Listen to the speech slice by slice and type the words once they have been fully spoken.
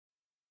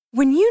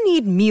When you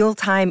need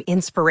mealtime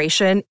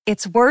inspiration,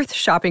 it's worth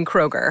shopping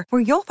Kroger,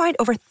 where you'll find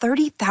over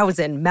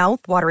 30,000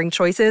 mouth-watering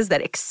choices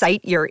that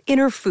excite your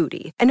inner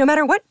foodie. And no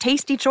matter what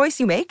tasty choice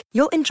you make,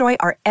 you'll enjoy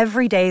our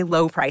everyday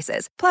low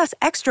prices, plus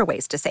extra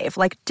ways to save,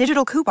 like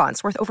digital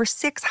coupons worth over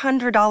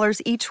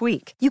 $600 each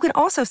week. You can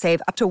also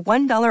save up to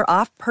 $1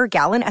 off per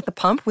gallon at the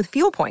pump with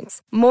fuel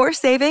points. More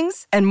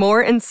savings and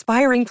more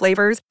inspiring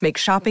flavors make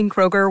shopping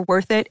Kroger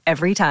worth it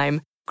every time.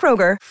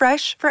 Kroger,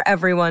 fresh for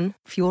everyone.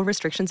 Fuel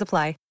restrictions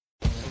apply.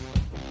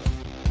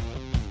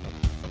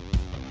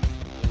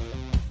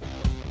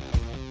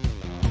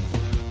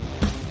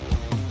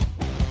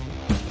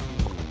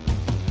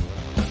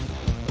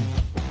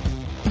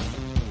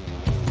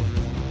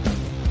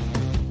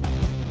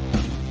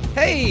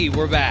 Hey,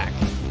 we're back.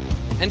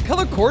 And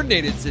color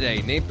coordinated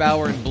today. Nate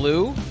Bauer in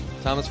blue,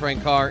 Thomas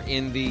Frank Carr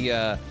in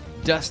the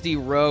dusty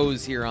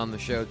rose here on the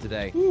show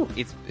today.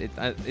 It's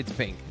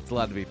pink. It's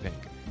allowed to be pink.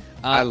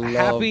 I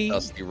love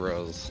dusty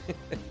rose.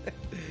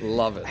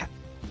 Love it.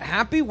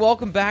 Happy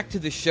welcome back to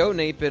the show,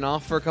 Nate. Been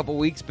off for a couple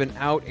weeks, been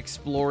out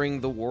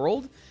exploring the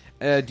world.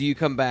 Do you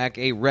come back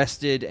a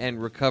rested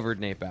and recovered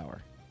Nate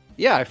Bauer?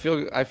 Yeah, I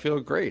feel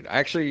great.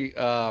 Actually,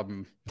 I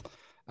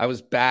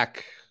was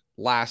back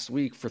last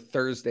week for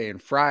Thursday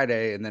and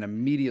Friday, and then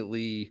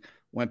immediately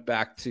went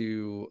back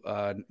to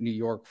New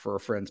York for a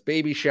friend's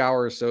baby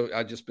shower. So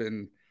I've just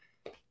been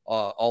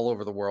all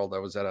over the world. I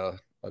was at a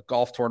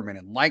golf tournament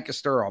in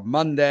Lancaster on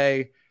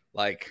Monday.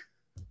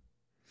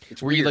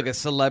 Were you like a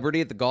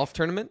celebrity at the golf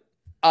tournament?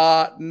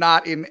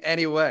 Not in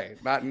any way,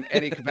 not in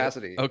any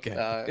capacity.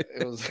 Okay.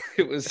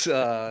 It was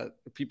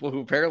people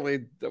who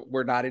apparently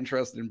were not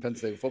interested in Penn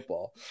State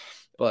football.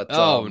 But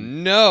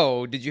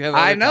no! Did you have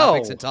other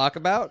topics to talk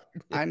about?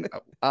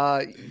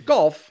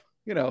 Golf.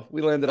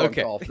 We landed on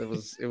golf. It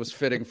was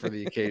fitting for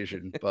the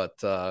occasion.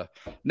 But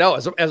no,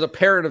 as a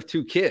parent of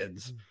two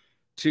kids,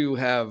 to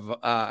have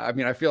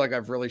I feel like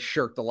I've really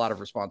shirked a lot of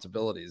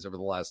responsibilities over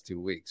the last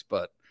 2 weeks.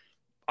 But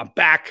I'm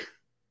back,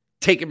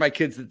 taking my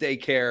kids to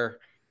daycare,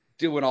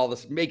 doing all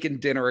this, making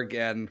dinner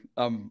again.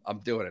 I'm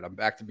doing it. I'm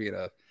back to being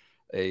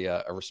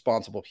a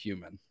responsible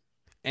human.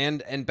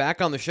 And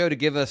back on the show to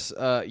give us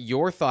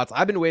your thoughts.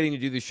 I've been waiting to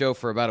do the show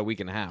for about a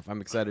week and a half.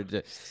 I'm excited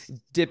to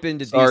dip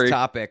into these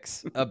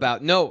topics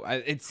about.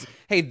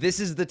 Hey, this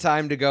is the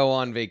time to go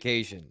on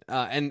vacation.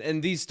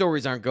 And these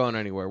stories aren't going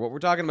anywhere. What we're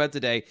talking about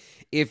today,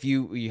 if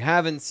you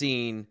haven't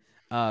seen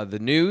the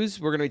news,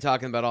 we're going to be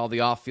talking about all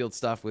the off-field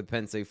stuff with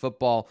Penn State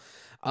football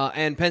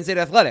and Penn State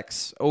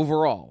Athletics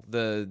overall.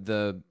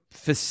 The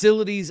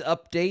facilities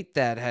update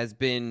that has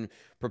been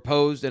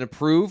proposed and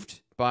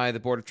approved by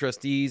the Board of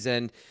Trustees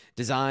and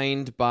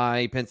designed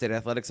by Penn State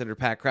Athletics under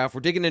Pat Kraft.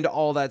 We're digging into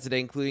all that today,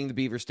 including the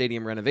Beaver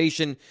Stadium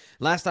renovation.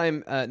 Last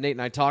time Nate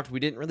and I talked, we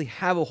didn't really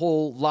have a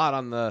whole lot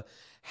on the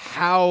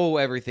how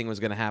everything was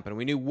going to happen.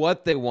 We knew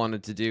what they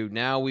wanted to do.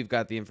 Now we've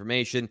got the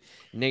information.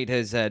 Nate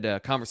has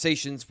had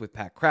conversations with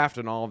Pat Kraft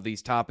on all of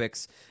these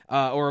topics,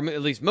 or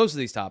at least most of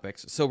these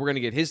topics. So we're going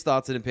to get his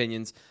thoughts and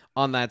opinions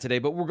on that today,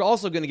 but we're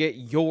also going to get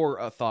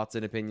your thoughts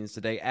and opinions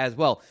today as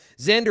well.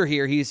 Xander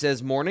here, he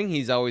says morning.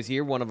 He's always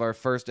here, one of our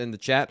first in the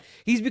chat.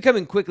 He's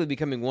quickly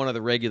becoming one of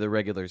the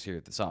regulars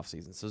here this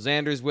offseason. So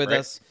Xander's with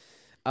us.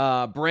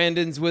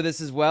 Brandon's with us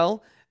as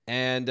well.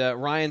 And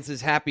Ryan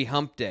says happy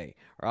hump day.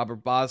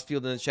 Robert Bosfield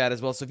in the chat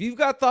as well. So if you've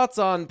got thoughts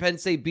on Penn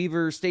State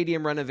Beaver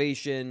Stadium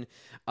renovation,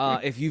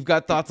 if you've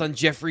got thoughts on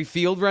Jeffrey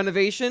Field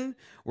renovation,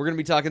 we're going to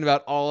be talking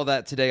about all of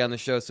that today on the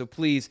show. So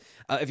please,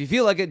 if you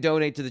feel like it,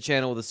 donate to the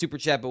channel with a super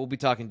chat, but we'll be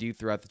talking to you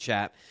throughout the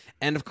chat.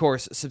 And of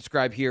course,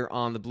 subscribe here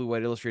on the Blue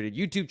White Illustrated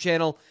YouTube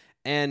channel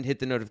and hit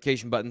the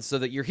notification button so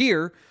that you're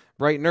here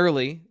bright and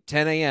early,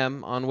 10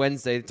 a.m. on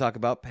Wednesday to talk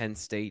about Penn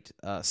State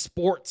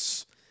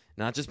sports.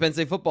 Not just Penn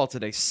State football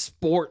today,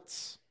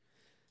 sports.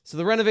 So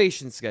the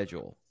renovation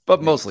schedule.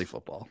 But mostly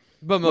football.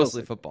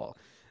 Mostly football.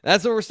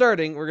 That's what we're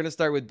starting. We're going to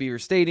start with Beaver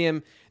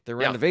Stadium, the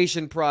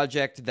renovation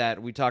project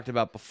that we talked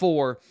about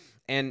before.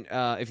 And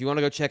if you want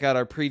to go check out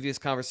our previous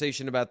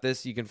conversation about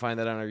this, you can find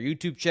that on our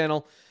YouTube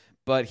channel.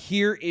 But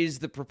here is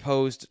the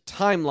proposed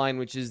timeline,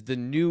 which is the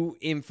new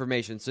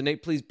information. So,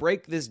 Nate, please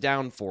break this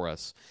down for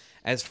us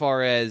as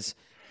far as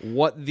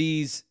what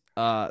these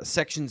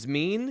sections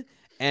mean.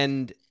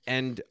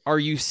 And are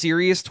you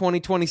serious,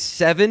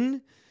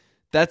 2027?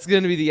 That's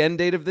going to be the end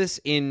date of this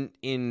in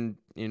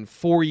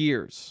 4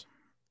 years.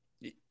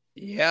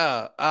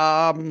 Yeah.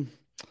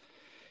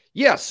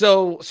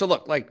 So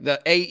look, like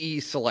the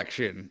AE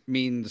selection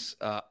means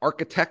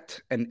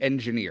architect and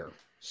engineer.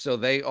 So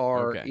they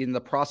are in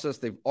the process.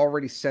 They've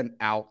already sent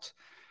out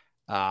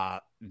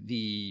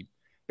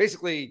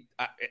basically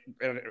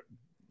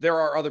there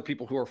are other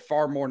people who are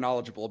far more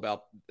knowledgeable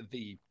about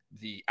the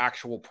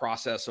actual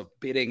process of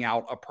bidding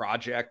out a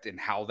project and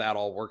how that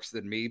all works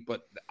than me.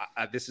 But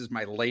this is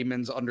my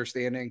layman's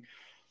understanding.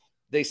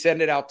 They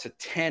send it out to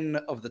 10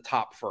 of the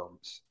top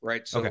firms,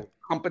 right? So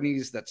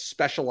companies that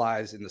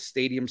specialize in the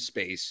stadium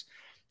space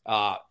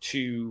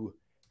to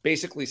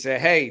basically say,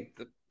 hey,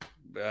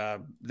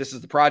 this is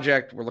the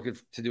project. We're looking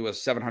to do a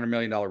 $700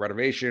 million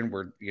renovation.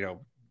 We're,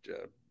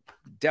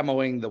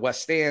 demoing the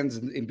West Stands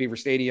in Beaver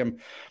Stadium,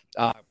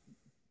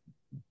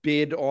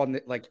 bid on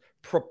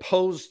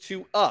proposed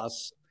to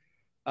us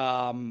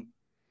a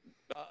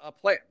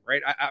plan,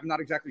 right? I'm not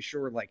exactly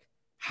sure like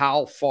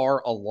how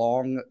far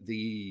along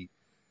the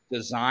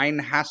design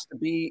has to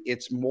be.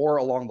 It's more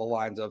along the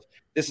lines of,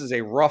 this is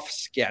a rough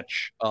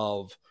sketch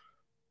of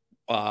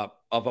a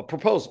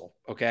proposal.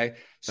 Okay.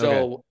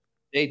 So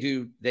they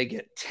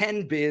get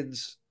 10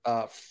 bids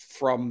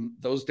from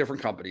those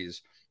different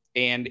companies.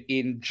 And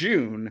in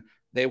June,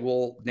 they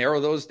will narrow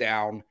those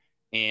down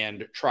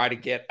and try to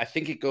get, I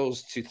think it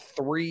goes to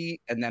 3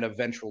 and then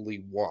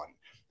eventually 1.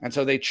 And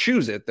so they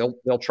choose it.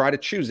 They'll try to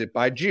choose it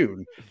by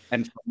June.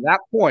 And from that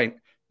point,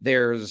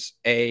 there's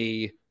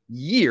a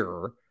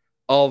year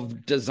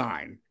of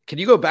design. Can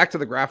you go back to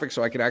the graphic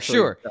so I can actually?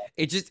 Sure.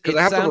 Because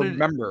I have to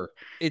remember.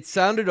 It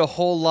sounded a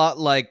whole lot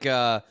like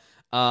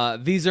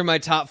these are my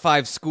top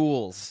 5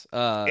 schools.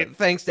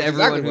 Thanks to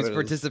everyone who's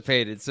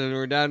participated. So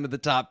we're down to the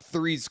top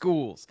 3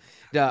 schools.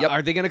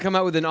 Are they going to come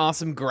out with an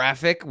awesome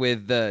graphic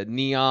with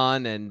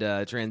neon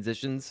and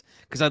transitions?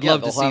 Because I'd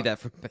love to see that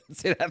from Penn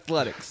State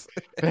Athletics.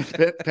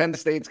 Penn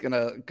State's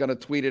gonna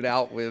tweet it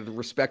out with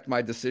 "respect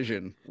my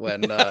decision"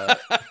 when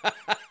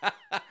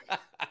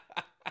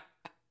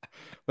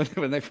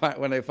when they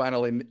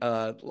finally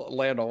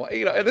land on,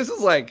 and this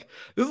is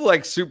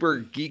like super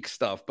geek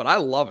stuff, but I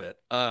love it.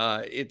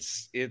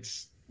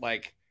 It's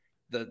like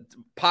the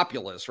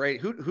Populous, right?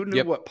 Who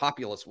knew what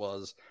Populous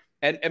was?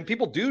 And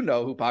people do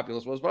know who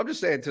Populous was, but I'm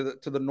just saying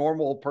to the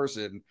normal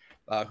person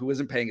who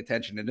isn't paying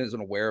attention and isn't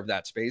aware of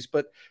that space.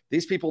 But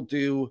these people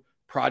do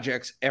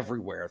projects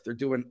everywhere. They're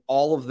doing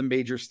all of the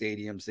major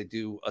stadiums. They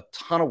do a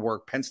ton of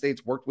work. Penn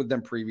State's worked with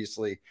them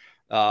previously.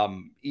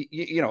 And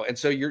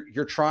so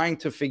you're trying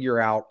to figure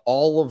out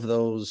all of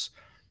those.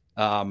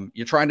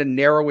 You're trying to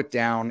narrow it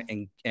down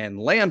and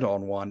land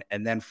on one.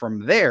 And then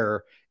from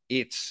there,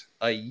 it's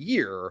a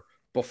year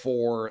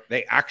before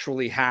they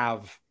actually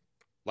have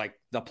like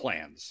the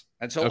plans.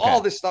 And so all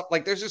this stuff,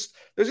 like there's just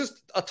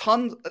a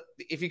ton.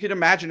 If you could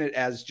imagine it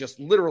as just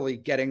literally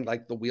getting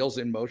like the wheels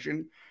in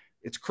motion,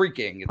 it's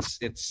creaking.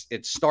 It's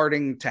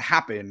starting to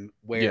happen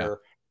where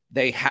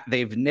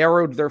they've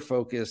narrowed their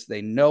focus.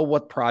 They know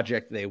what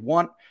project they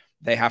want.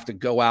 They have to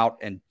go out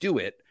and do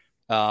it.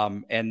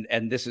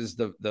 And this is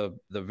the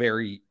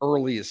very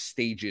earliest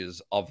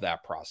stages of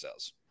that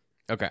process.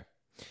 Okay.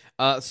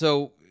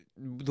 So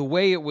the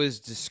way it was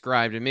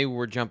described, and maybe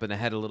we're jumping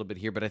ahead a little bit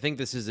here, but I think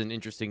this is an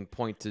interesting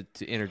point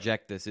to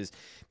interject this, is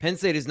Penn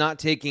State is not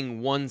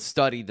taking one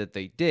study that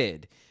they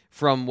did.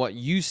 From what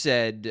you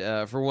said,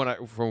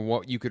 from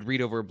what you could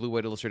read over at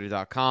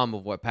BlueWhiteIllustrated.com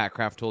of what Pat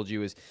Kraft told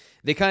you, is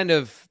they kind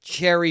of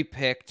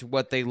cherry-picked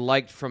what they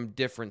liked from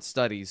different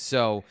studies.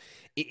 So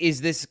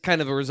is this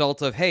kind of a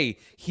result of, hey,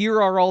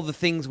 here are all the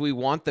things we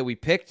want that we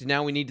picked,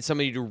 now we need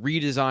somebody to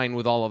redesign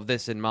with all of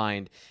this in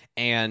mind,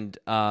 and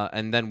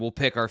then we'll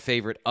pick our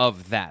favorite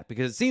of that?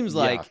 Because it seems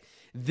like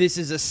this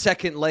is a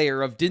second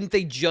layer of, didn't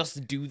they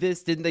just do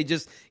this? Didn't they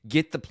just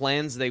get the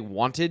plans they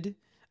wanted?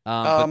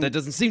 But that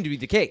doesn't seem to be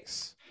the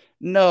case.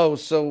 No,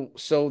 so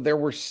there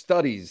were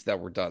studies that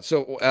were done.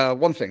 So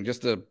one thing,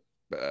 just to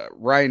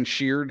Ryan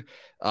Sheard,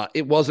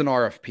 it was an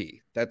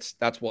RFP. That's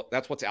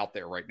what's out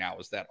there right now,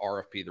 is that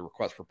RFP, the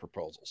request for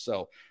proposal.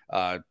 So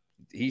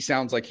he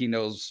sounds like he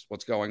knows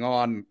what's going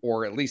on,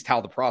 or at least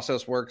how the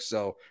process works.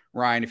 So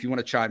Ryan, if you want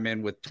to chime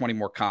in with 20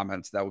 more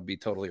comments, that would be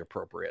totally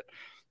appropriate.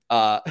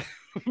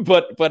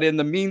 But in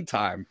the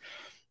meantime,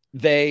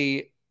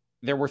 there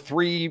were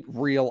 3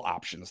 real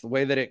options. The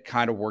way that it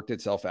kind of worked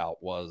itself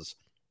out was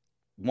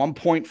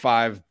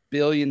 $1.5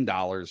 billion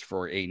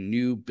for a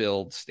new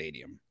build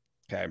stadium.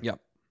 Okay. Yep.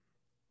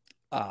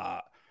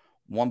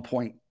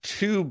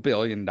 $1.2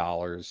 billion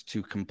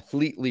to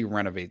completely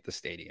renovate the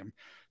stadium.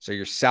 So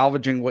you're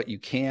salvaging what you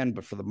can,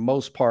 but for the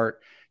most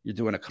part, you're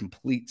doing a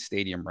complete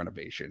stadium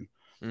renovation.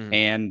 Mm.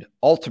 And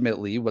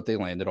ultimately, what they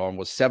landed on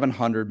was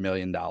 $700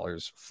 million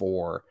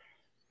for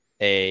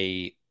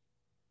I'm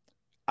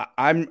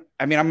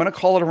going to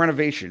call it a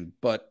renovation,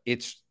 but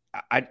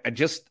I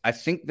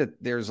think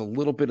that there's a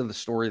little bit of the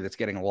story that's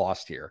getting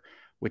lost here,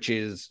 which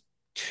is,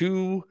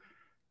 to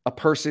a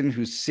person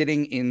who's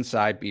sitting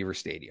inside Beaver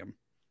Stadium,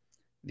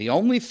 the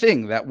only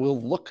thing that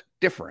will look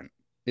different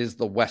is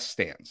the West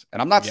Stands.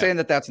 And I'm not saying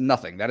that that's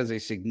nothing. That is a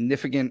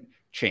significant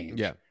change.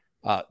 Yeah.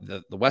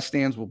 The West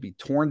Stands will be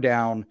torn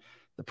down.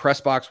 The press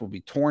box will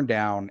be torn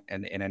down,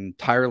 and an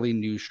entirely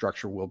new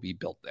structure will be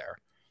built there.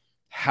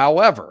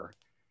 However,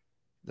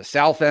 the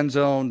south end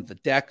zone, the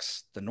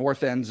decks, the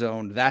north end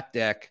zone, that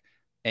deck,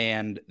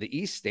 and the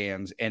east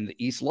stands and the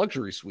east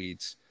luxury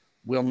suites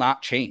will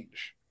not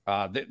change.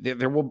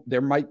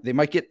 They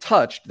might get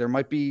touched. There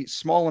might be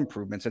small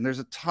improvements, and there's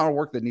a ton of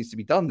work that needs to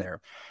be done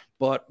there.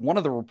 But one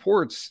of the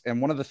reports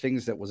and one of the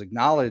things that was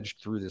acknowledged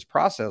through this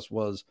process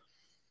was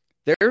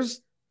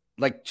there's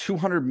like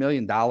 $200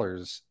 million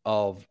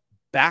of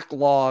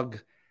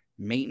backlog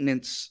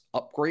maintenance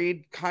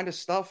upgrade kind of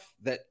stuff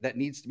that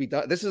needs to be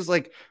done. This is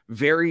like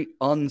very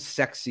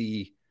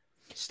unsexy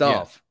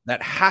stuff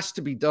that has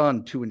to be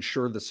done to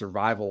ensure the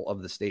survival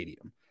of the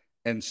stadium.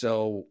 And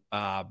so,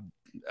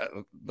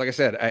 like I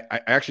said,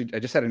 I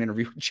just had an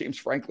interview with James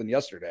Franklin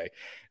yesterday,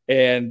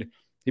 and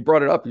he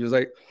brought it up. He was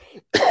like,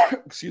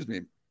 excuse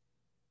me.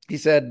 He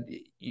said,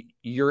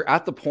 you're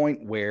at the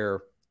point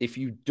where if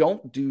you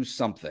don't do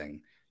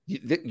something,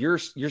 you're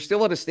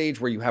still at a stage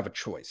where you have a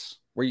choice,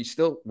 where you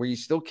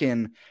still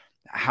can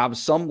have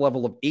some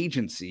level of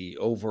agency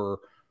over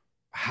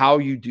how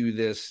you do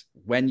this,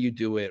 when you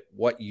do it,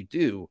 what you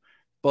do.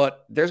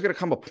 But there's going to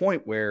come a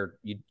point where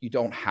you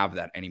don't have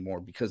that anymore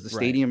because the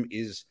stadium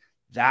is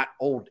that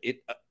old.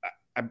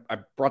 I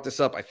brought this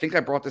up. I think I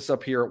brought this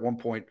up here at one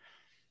point.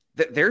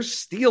 That there's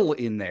steel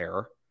in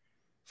there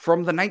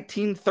from the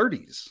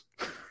 1930s,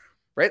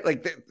 right?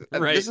 Like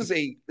this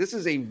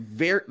is a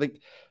very,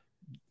 like,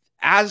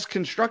 as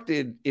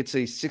constructed, it's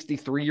a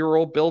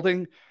 63-year-old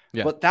building,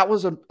 but that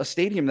was a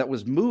stadium that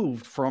was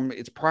moved from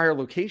its prior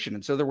location.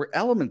 And so there were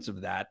elements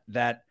of that,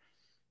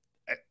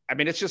 I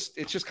mean, it's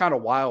just kind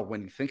of wild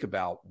when you think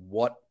about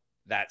what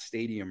that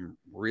stadium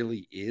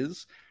really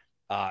is.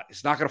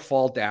 It's not going to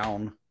fall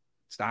down.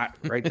 It's not,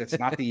 right. That's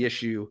not the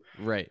issue.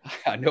 Right.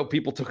 I know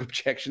people took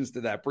objections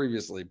to that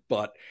previously,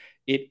 but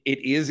it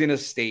is in a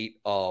state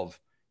of,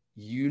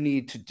 you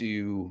need to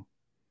do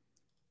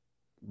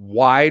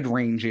wide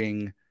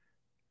ranging,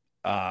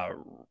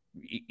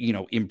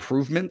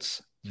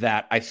 improvements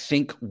that I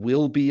think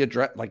will be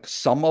addressed. Like,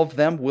 some of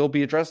them will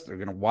be addressed. They're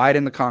going to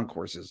widen the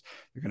concourses.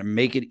 They're going to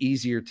make it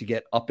easier to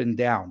get up and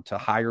down to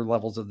higher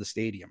levels of the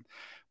stadium.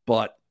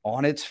 But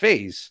on its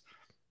face,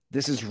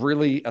 this is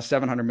really a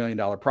 $700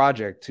 million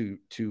project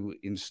to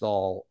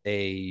install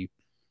a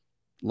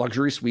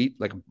luxury suite,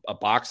 like a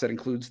box that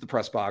includes the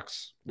press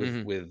box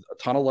with a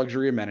ton of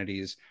luxury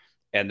amenities,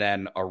 and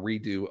then a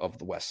redo of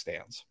the West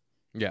stands.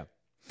 Yeah.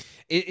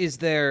 Is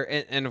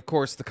there, and of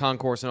course the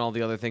concourse and all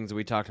the other things that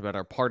we talked about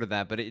are part of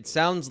that, but it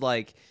sounds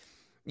like,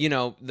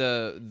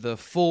 the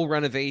full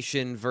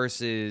renovation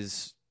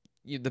versus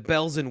the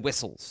bells and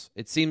whistles.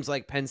 It seems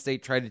like Penn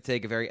State tried to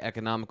take a very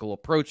economical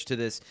approach to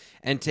this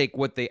and take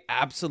what they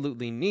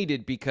absolutely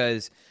needed,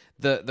 because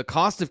the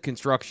cost of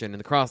construction and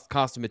the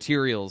cost of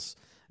materials,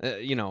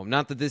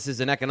 not that this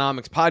is an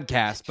economics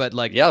podcast, but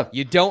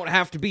you don't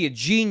have to be a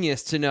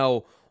genius to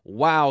know,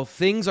 wow,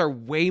 things are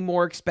way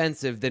more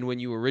expensive than when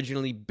you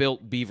originally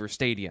built Beaver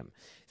Stadium.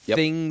 Yep.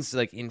 Things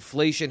like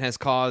inflation has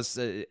caused,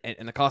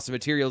 and the cost of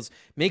materials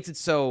makes it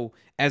so,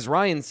 as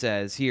Ryan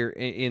says here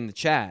in the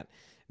chat,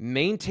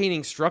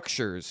 maintaining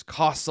structures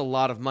costs a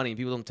lot of money.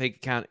 People don't take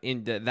account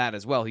into that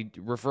as well. He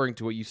referring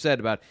to what you said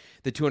about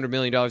the $200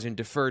 million in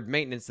deferred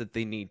maintenance that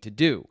they need to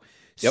do.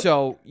 Yep.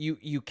 So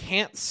you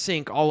can't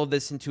sink all of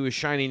this into a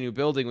shiny new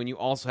building when you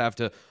also have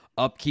to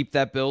upkeep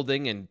that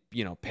building and,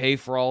 pay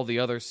for all the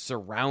other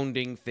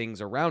surrounding things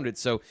around it.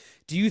 So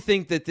do you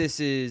think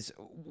that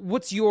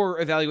what's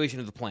your evaluation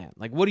of the plan?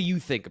 Like, what do you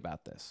think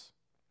about this?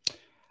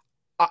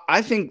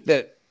 I think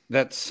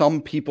that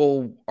some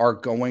people are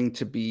going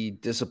to be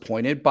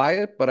disappointed by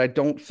it, but I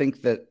don't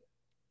think that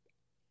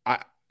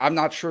I'm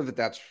not sure that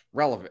that's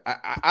relevant.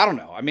 I don't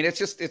know. I mean,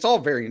 it's all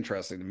very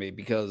interesting to me,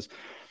 because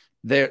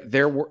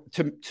there were,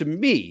 to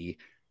me,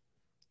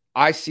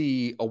 I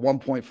see a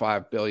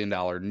 $1.5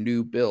 billion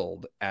new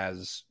build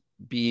as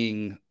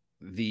being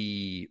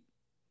the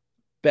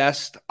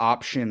best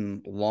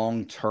option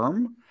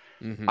long-term.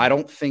 Mm-hmm. I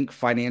don't think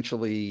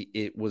financially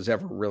it was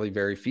ever really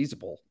very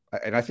feasible.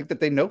 And I think that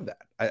they know that.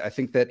 I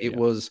think that it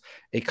was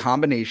a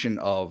combination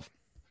of,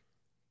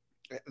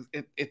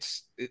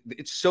 it's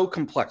so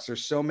complex.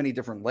 There's so many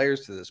different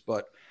layers to this,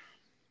 but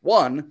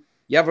one,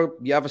 you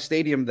have a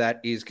stadium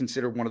that is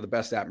considered one of the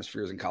best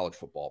atmospheres in college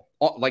football,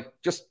 like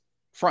just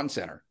front and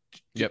center.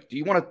 Yep. Do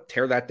you want to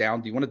tear that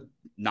down? Do you want to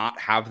not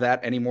have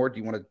that anymore? Do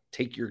you want to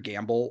take your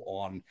gamble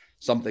on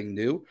something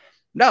new?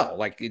 No,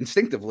 like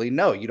instinctively,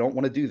 no, you don't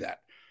want to do that.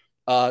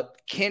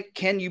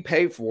 Can you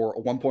pay for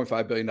a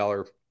 $1.5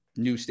 billion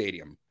new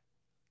stadium?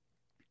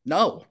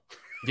 No.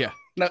 Yeah.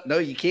 No,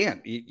 you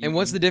can't. And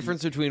what's the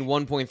difference between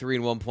 1.3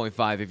 and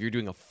 1.5 if you're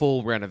doing a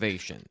full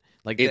renovation?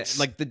 Like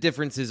the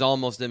difference is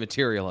almost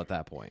immaterial at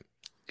that point.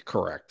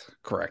 Correct.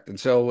 And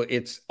so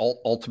it's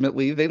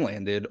ultimately they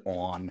landed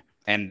on,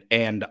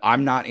 and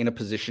I'm not in a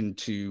position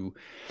to,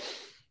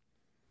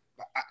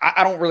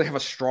 I don't really have a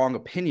strong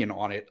opinion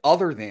on it,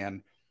 other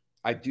than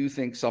I do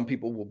think some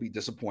people will be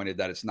disappointed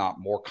that it's not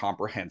more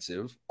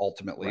comprehensive.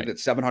 Ultimately, right. That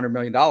 $700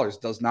 million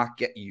does not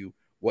get you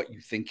what you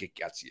think it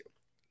gets you.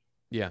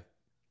 Yeah.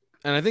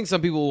 And I think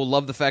some people will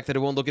love the fact that it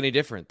won't look any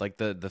different, like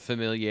the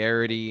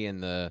familiarity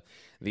and the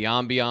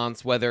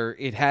ambiance, whether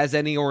it has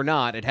any or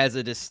not. It has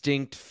a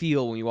distinct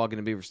feel when you walk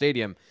into Beaver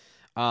Stadium.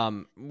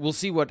 We'll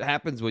see what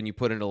happens when you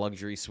put in a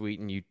luxury suite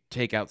and you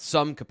take out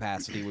some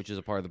capacity, which is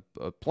a part of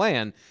the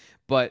plan.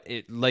 But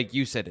it, like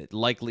you said, it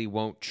likely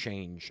won't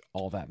change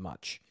all that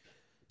much.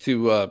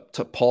 To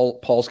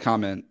Paul's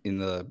comment in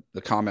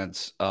the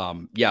comments,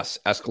 yes,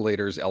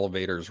 escalators,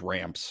 elevators,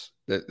 ramps.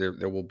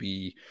 There will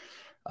be.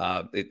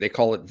 They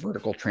call it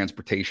vertical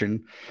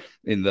transportation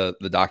in the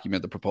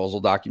document, the proposal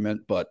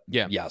document. But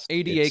yes,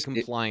 ADA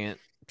compliant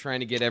trying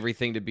to get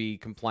everything to be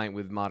compliant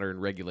with modern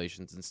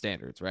regulations and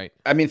standards, right?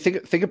 I mean,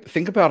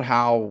 think about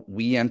how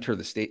we enter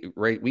the state,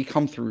 right? We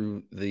come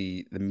through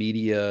the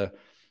media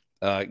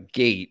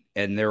gate,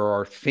 and there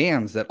are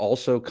fans that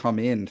also come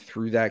in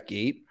through that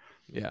gate.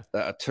 Yeah.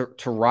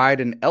 To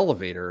ride an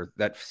elevator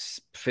that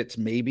fits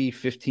maybe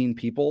 15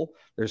 people.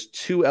 There's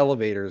 2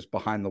 elevators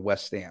behind the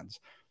west stands.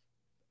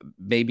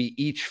 Maybe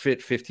each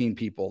fit 15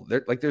 people.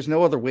 There's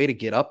no other way to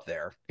get up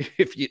there.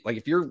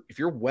 If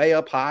you're way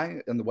up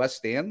high in the west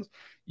stands,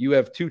 you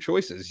have 2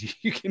 choices.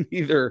 You can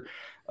either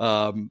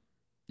do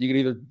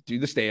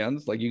the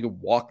stands, like you could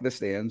walk the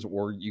stands,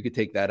 or you could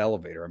take that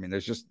elevator. I mean,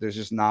 there's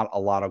just not a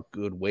lot of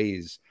good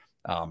ways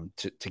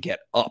to get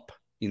up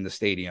in the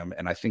stadium,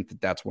 and I think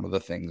that's one of the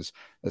things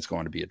that's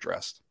going to be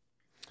addressed.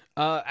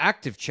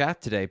 Active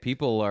chat today.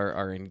 People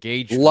are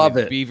engaged. Love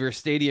with it. Beaver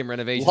Stadium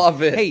renovation.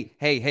 Love it.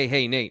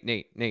 Hey,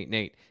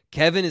 Nate.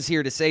 Kevin is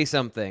here to say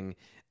something.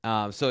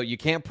 So you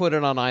can't put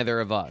it on either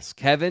of us.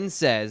 Kevin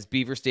says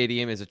Beaver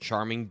Stadium is a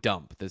charming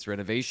dump. This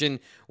renovation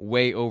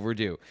way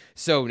overdue.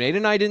 So Nate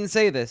and I didn't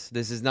say this.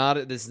 This is not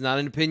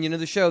an opinion of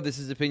the show. This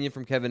is opinion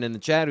from Kevin in the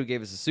chat, who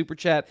gave us a super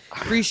chat.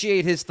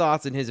 Appreciate his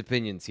thoughts and his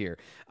opinions here.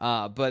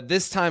 But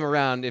this time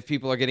around, if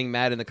people are getting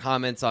mad in the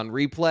comments on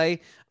replay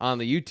on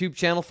the YouTube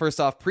channel, first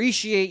off,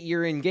 appreciate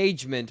your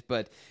engagement,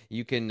 but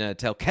you can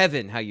tell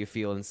Kevin how you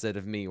feel instead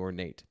of me or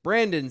Nate.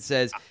 Brandon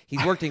says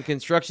he's worked in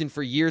construction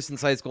for years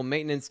since high school.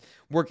 Maintenance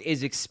work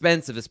is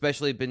expensive,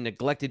 especially been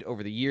neglected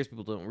over the years.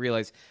 People don't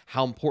realize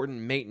how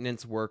important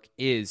maintenance work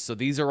is. So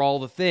these are all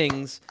the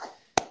things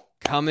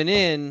coming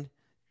in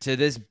to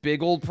this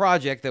big old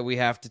project that we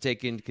have to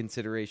take into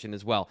consideration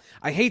as well.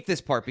 I hate this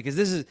part because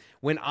this is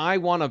when I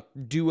want to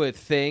do a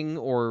thing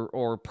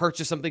or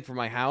purchase something for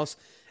my house.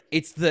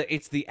 It's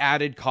the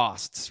added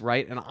costs,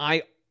 right? And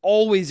I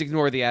always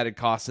ignore the added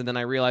costs, and then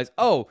I realize,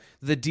 oh,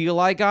 the deal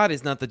I got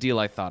is not the deal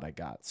I thought I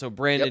got. So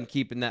Brandon,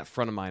 keeping that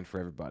front of mind for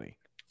everybody.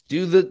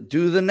 Do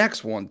the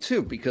next one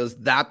too, because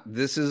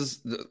this is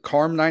the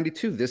Carm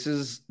 92. This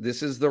is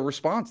the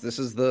response. This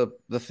is the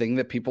thing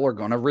that people are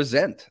going to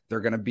resent.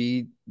 They're going to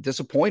be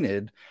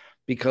disappointed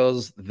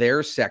because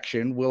their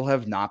section will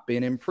have not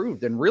been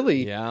improved. And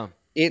really,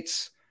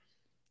 it's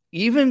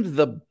even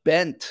the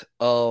bent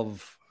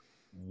of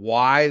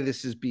why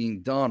this is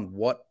being done,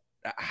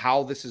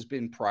 how this has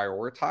been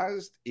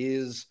prioritized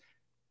is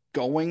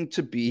going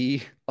to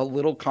be a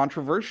little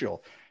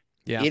controversial.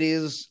 Yeah. It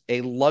is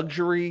a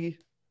luxury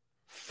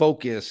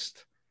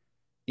focused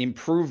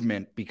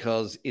improvement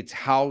because it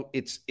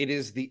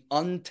is the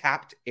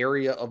untapped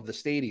area of the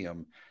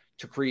stadium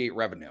to create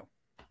revenue,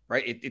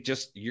 right? It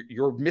just,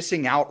 you're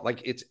missing out.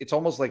 Like it's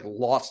almost like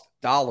lost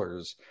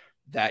dollars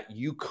that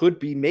you could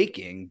be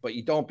making, but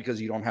you don't, because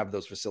you don't have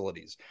those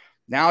facilities.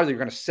 Now you're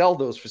going to sell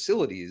those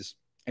facilities,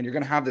 and you're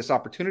going to have this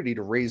opportunity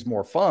to raise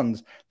more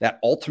funds that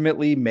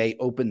ultimately may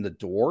open the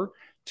door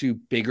to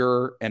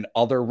bigger and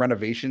other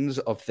renovations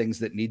of things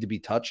that need to be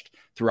touched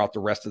throughout the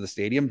rest of the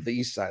stadium, the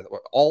east side,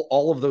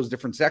 all of those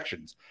different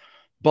sections.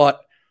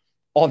 But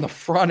on the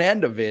front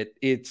end of it,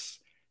 it's,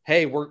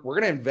 hey, we're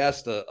going to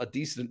invest a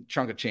decent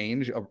chunk of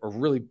change, a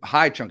really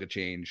high chunk of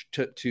change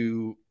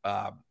to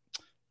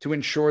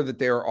ensure that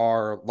there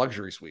are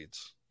luxury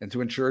suites and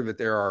to ensure that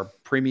there are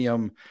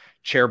premium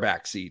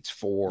chairback seats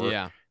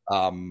for,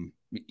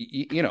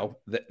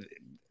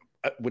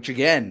 which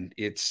again,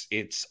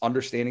 it's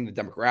understanding the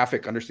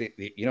demographic,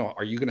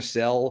 are you going to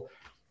sell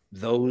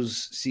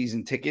those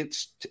season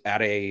tickets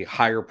at a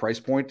higher price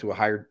point to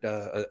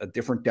a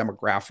different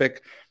demographic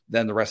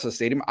than the rest of the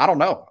stadium? I don't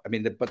know. I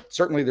mean, but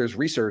certainly there's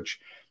research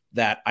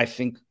that I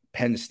think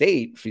Penn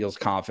State feels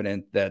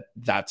confident that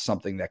that's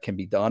something that can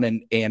be done,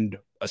 and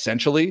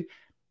essentially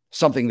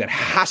something that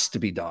has to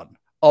be done.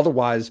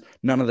 Otherwise,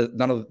 none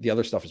of the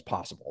other stuff is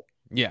possible.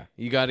 Yeah,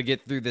 you got to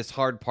get through this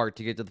hard part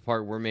to get to the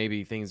part where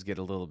maybe things get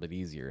a little bit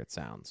easier, it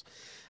sounds.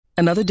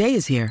 Another day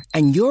is here,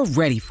 and you're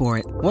ready for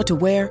it. What to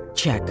wear?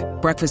 Check.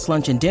 Breakfast,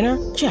 lunch, and dinner?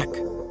 Check.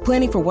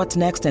 Planning for what's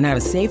next and how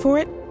to save for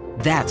it?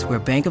 That's where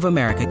Bank of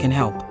America can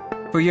help.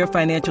 For your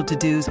financial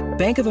to-dos,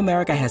 Bank of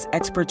America has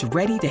experts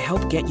ready to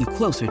help get you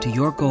closer to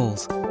your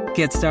goals.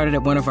 Get started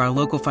at one of our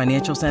local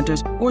financial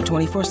centers or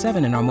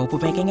 24/7 in our mobile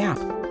banking app.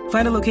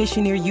 Find a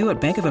location near you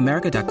at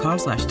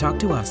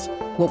bankofamerica.com/talktous.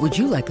 What would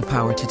you like the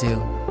power to do?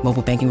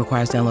 Mobile banking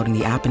requires downloading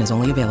the app and is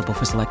only available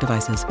for select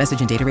devices. Message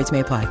and data rates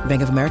may apply.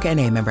 Bank of America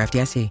N.A., member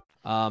FDIC.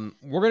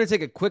 We're going to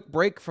take a quick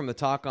break from the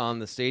talk on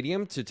the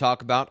stadium to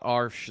talk about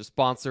our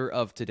sponsor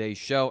of today's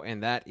show,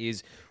 and that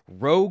is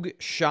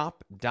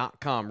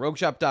RogueShop.com.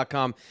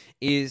 RogueShop.com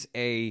is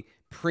a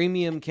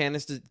premium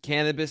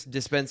cannabis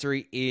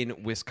dispensary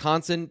in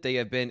Wisconsin. They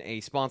have been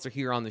a sponsor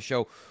here on the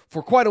show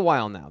for quite a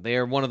while now. They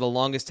are one of the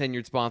longest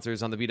tenured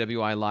sponsors on the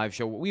BWI live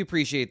show. We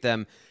appreciate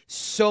them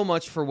so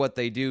much for what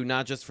they do,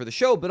 not just for the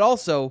show, but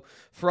also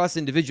for us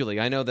individually.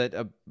 I know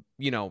that,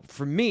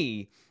 for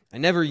me, I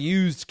never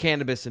used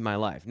cannabis in my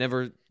life,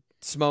 never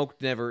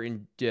smoked, never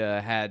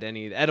had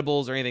any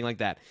edibles or anything like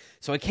that.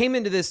 So I came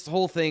into this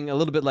whole thing a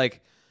little bit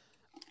like,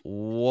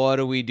 what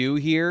do we do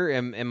here?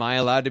 Am I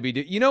allowed to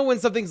be when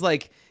something's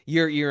like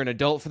you're an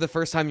adult for the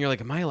first time, you're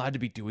like, am I allowed to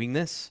be doing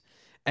this?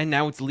 And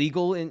now it's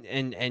legal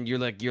and you're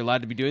like, you're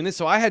allowed to be doing this.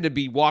 So I had to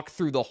be walked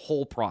through the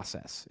whole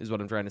process is what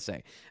I'm trying to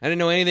say. I didn't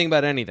know anything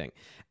about anything.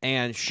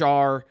 And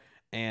Shar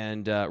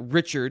and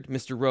Richard,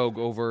 Mr. Rogue,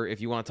 over,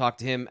 if you want to talk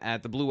to him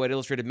at the Blue White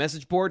Illustrated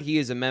message board, he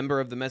is a member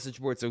of the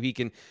message board, so he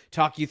can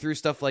talk you through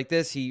stuff like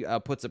this. He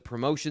puts up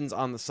promotions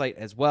on the site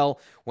as well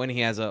when he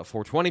has a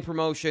 420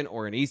 promotion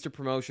or an Easter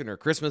promotion or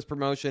Christmas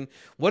promotion.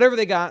 Whatever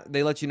they got,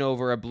 they let you know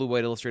over at Blue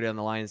White Illustrated on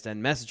the Lion's Den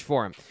message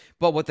forum.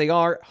 But what they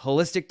are,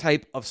 holistic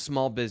type of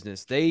small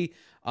business. They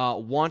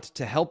want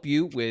to help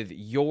you with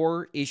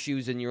your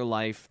issues in your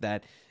life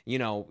that,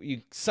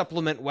 you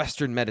supplement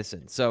Western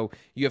medicine. So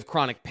you have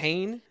chronic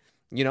pain,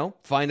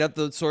 find out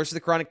the source of the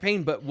chronic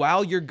pain. But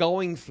while you're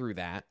going through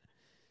that,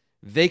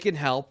 they can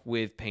help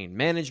with pain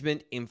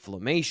management,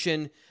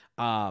 inflammation.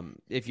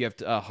 If you have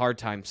a hard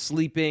time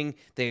sleeping,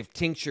 they have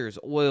tinctures,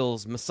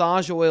 oils,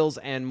 massage oils,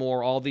 and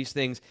more, all these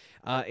things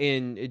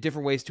in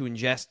different ways to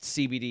ingest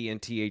CBD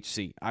and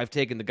THC. I've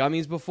taken the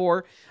gummies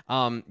before.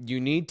 You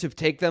need to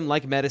take them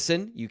like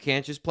medicine. You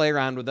can't just play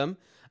around with them.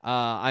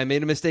 I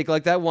made a mistake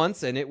like that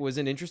once, and it was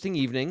an interesting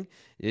evening.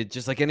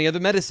 Just like any other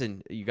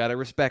medicine, you got to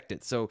respect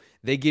it. So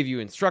they give you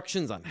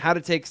instructions on how to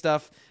take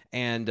stuff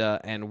and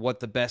what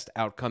the best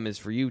outcome is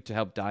for you to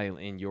help dial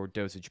in your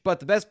dosage.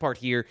 But the best part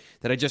here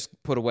that I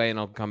just put away and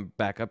I'll come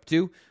back up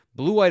to,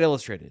 Blue White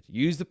Illustrated.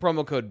 Use the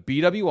promo code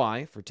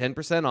BWI for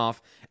 10%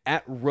 off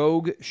at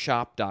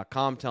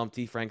rogueshop.com. Tell them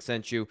T. Frank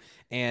sent you,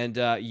 and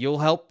you'll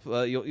help.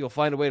 You'll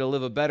find a way to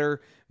live a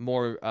better,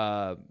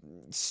 more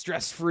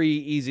stress-free,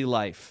 easy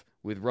life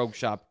with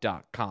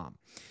rogueshop.com.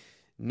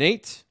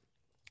 Nate,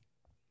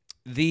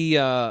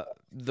 the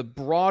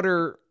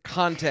broader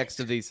context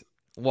of these,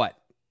 what?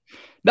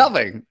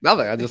 Nothing.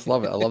 I just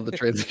love it. I love the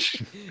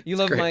transition. You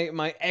love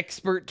my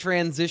expert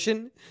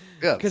transition?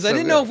 Yeah. Because I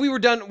didn't know if we were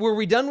done. Were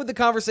we done with the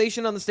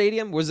conversation on the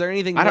stadium? Was there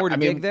anything more to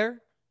dig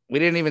there? We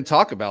didn't even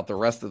talk about the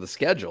rest of the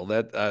schedule.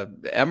 That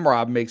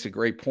M-Rob makes a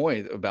great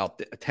point about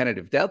the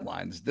tentative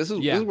deadlines. This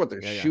is what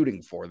they're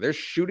shooting for. They're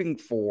shooting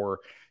for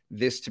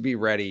this to be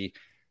ready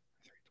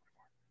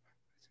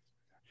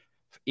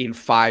in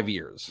 5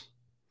 years,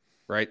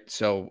 right?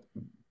 So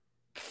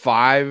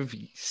 5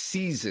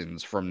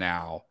 seasons from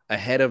now,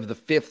 ahead of the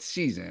 5th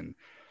season,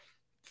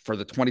 for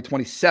the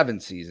 2027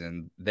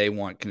 season, they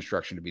want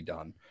construction to be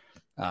done.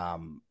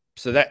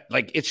 So that,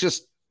 like, it's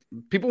just,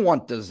 people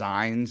want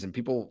designs, and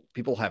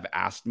people have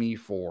asked me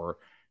for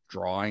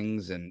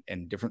drawings and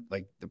different,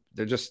 like,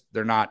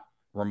 they're not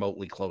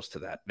remotely close to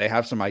that. They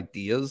have some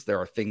ideas. There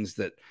are things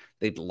that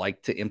they'd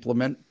like to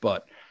implement,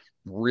 but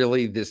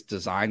really this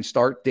design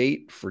start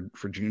date for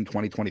June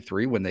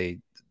 2023, when they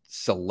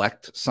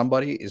select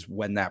somebody, is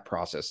when that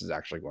process is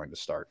actually going to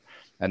start.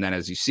 And then,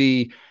 as you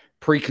see,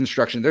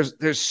 pre-construction,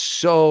 there's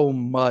so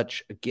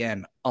much,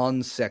 again,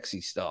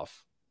 unsexy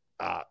stuff,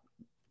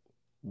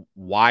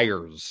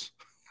 wires,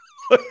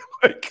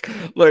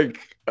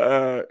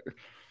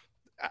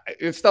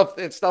 it's stuff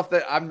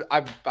that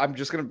I'm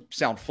just gonna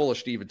sound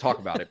foolish to even talk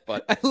about it.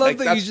 But I love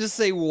that you just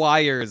say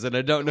wires, and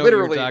I don't know what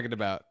you're talking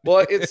about.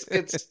 Well, it's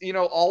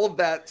all of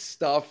that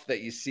stuff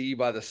that you see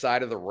by the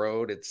side of the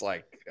road. It's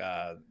like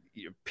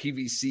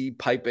PVC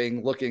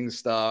piping looking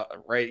stuff,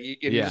 right?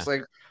 You're just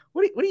like,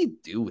 what do you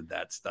do with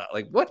that stuff?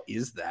 Like, what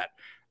is that?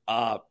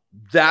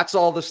 That's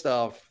all the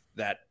stuff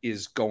that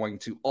is going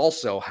to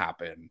also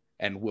happen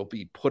and will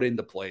be put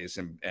into place,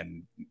 and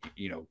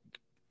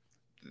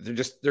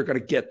they're going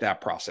to get that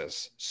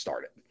process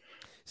started.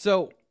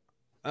 So,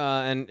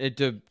 and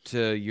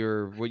to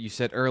your what you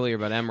said earlier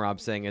about M-Rob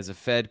saying, as a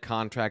Fed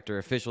contractor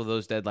official,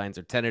 those deadlines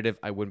are tentative.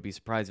 I wouldn't be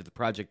surprised if the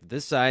project of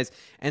this size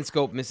and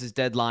scope misses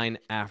deadline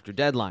after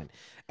deadline.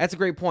 That's a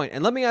great point.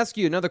 And let me ask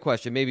you another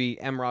question. Maybe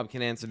M-Rob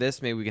can answer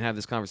this. Maybe we can have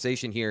this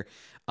conversation here.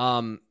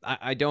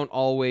 I don't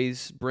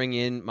always bring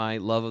in my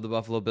love of the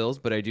Buffalo Bills,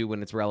 but I do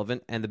when it's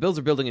relevant. And the Bills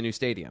are building a new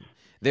stadium.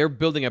 They're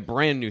building a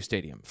brand new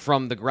stadium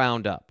from the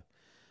ground up.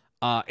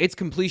 Its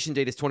completion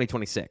date is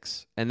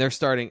 2026, and they're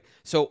starting.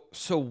 So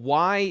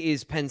why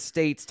is Penn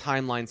State's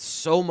timeline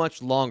so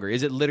much longer?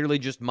 Is it literally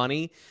just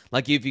money?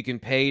 Like, if you can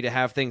pay to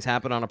have things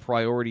happen on a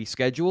priority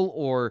schedule,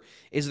 or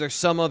is there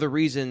some other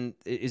reason?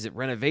 Is it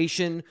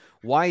renovation?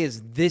 Why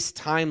is this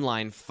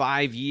timeline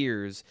 5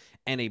 years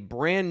and a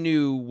brand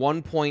new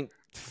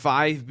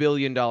 $1.5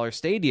 billion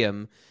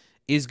stadium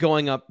is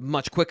going up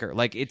much quicker?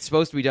 Like, it's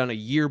supposed to be done a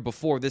year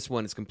before this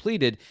one is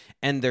completed,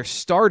 and they're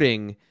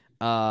starting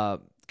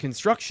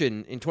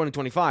construction in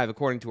 2025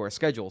 according to our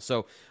schedule.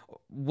 So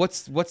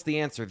what's my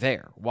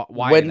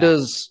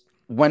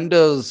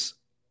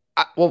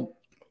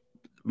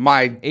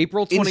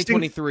April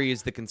 2023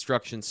 is the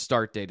construction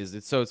start date, is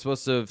it? So it's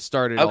supposed to have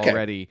started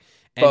already,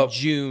 and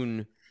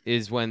June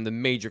is when the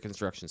major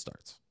construction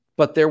starts.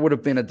 But there would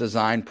have been a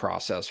design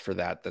process for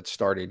that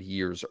started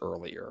years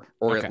earlier,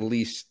 or at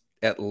least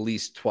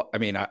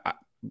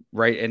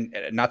right. And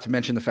not to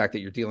mention the fact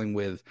that you're dealing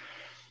with,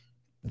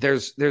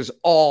 there's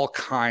all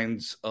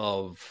kinds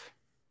of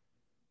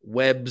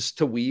webs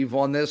to weave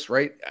on this,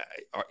 right?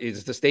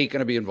 Is the state going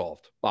to be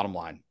involved? Bottom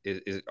line,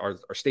 are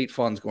state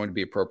funds going to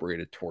be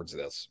appropriated towards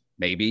this?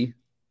 Maybe,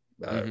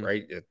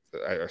 right?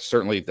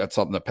 Certainly, that's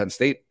something that Penn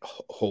State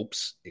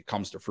hopes it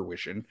comes to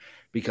fruition,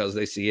 because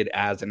they see it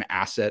as an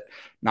asset,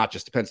 not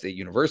just to Penn State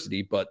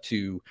University, but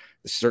to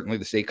certainly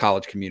the state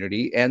college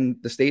community and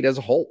the state as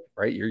a whole,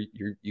 right?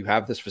 You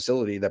have this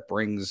facility that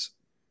brings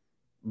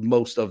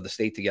most of the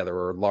state together,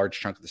 or a large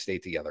chunk of the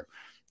state together.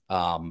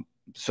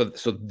 So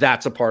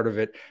that's a part of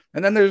it.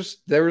 And then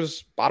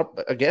there's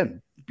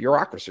again,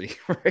 bureaucracy,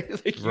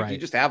 right? You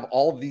just have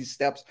all of these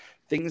steps,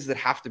 things that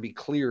have to be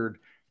cleared.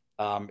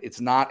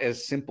 It's not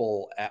as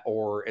simple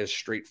or as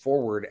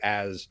straightforward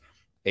as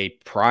a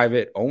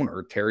private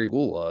owner, Terry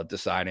Gula,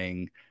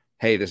 deciding,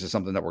 hey, this is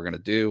something that we're going to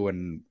do,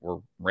 and we're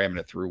ramming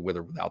it through with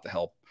or without the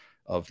help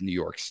of New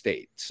York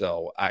State.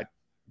 So I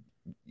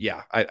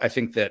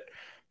think that,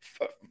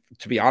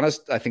 to be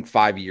honest, I think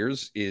 5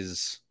 years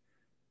is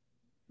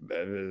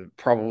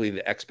probably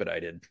the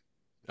expedited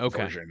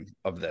version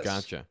of this.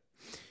 Gotcha.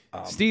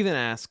 Steven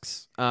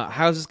asks,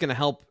 how is this going to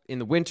help in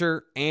the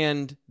winter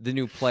and the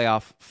new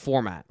playoff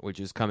format, which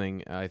is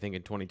coming, I think,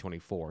 in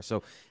 2024?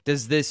 So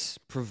does this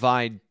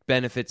provide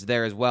benefits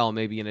there as well?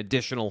 Maybe an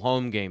additional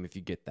home game if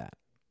you get that?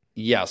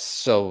 Yes.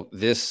 So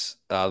this,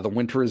 the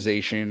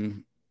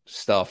winterization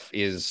stuff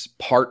is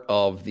part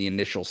of the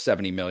initial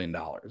 $70 million.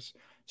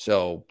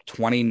 So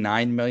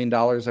 $29 million,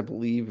 I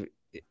believe,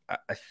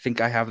 I think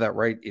I have that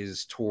right,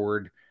 is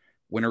toward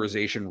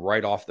winterization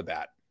right off the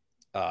bat.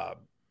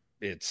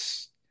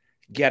 It's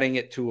getting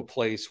it to a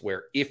place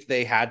where if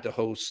they had to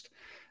host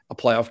a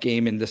playoff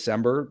game in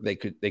December, they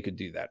could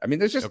do that. I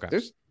mean, it's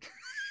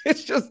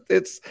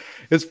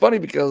funny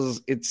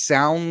because it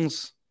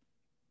sounds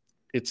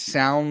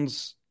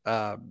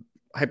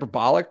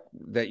hyperbolic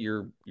that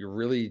you're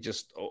really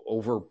just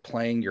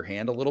overplaying your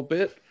hand a little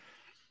bit,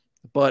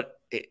 but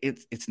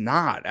it's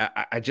not.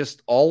 I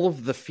just, all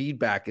of the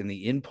feedback and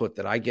the input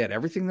that I get,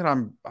 everything that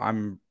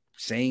I'm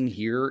saying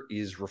here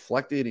is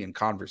reflected in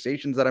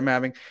conversations that I'm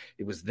having.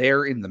 It was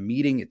there in the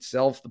meeting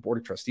itself, the Board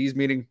of Trustees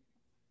meeting.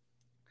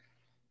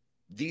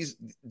 These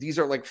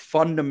are like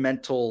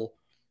fundamental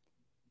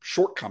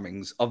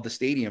shortcomings of the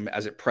stadium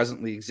as it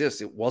presently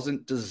exists. It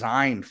wasn't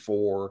designed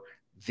for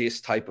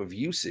this type of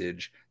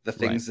usage, the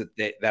things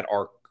that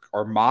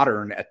are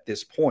modern at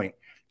this point,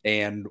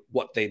 and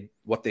what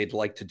they'd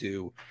like to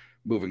do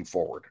moving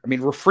forward. I mean,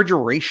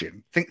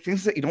 refrigeration,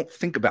 things that you don't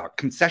think about,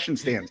 concession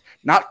stands,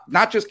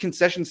 not just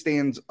concession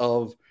stands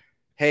of,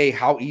 hey,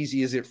 how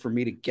easy is it for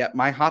me to get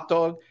my hot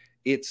dog?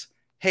 It's,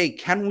 hey,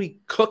 can we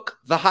cook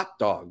the hot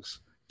dogs?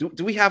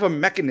 Do we have a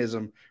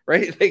mechanism,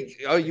 right?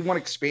 You want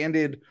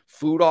expanded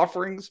food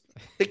offerings?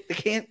 They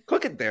can't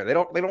cook it there. They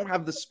don't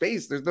have the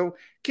space. There's no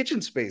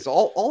kitchen space.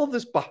 All of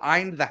this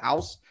behind the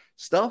house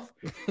stuff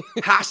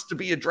has to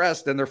be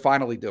addressed, and they're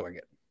finally doing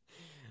it.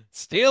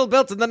 Steel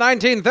built in the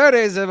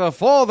 1930s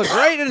before the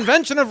great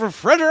invention of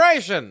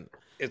refrigeration.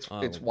 It's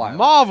wild.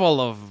 Marvel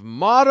of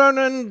modern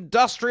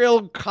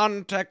industrial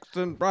context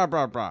and blah,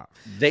 blah, blah.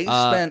 They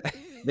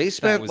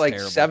spent like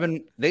terrible.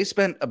 They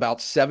spent about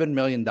 $7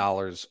 million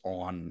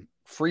on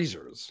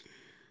freezers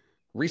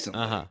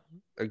recently,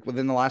 like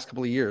within the last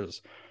couple of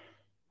years.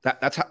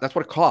 That's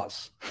what it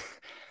costs.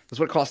 That's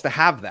what it costs to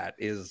have that.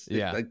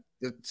 You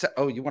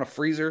want a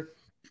freezer?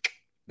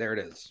 There it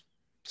is.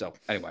 So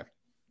anyway,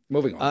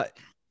 moving on.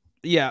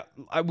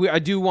 I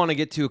do want to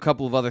get to a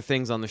couple of other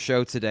things on the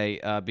show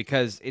today,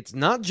 because it's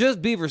not just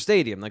Beaver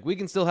Stadium. Like, we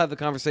can still have the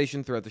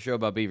conversation throughout the show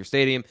about Beaver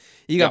Stadium.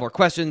 You got more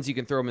questions, you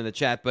can throw them in the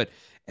chat, but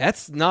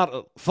that's not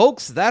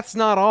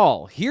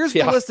all. Here's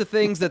the list of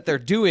things that they're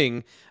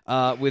doing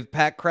with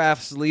Pat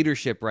Kraft's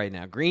leadership right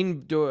now.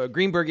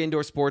 Greenberg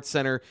Indoor Sports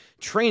Center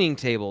training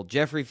table,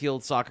 Jeffrey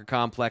Field Soccer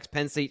Complex,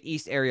 Penn State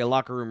East Area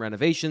locker room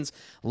renovations,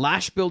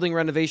 Lash Building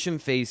renovation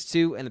Phase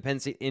 2, and the Penn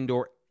State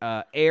Indoor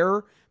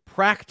Air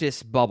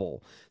practice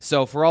bubble.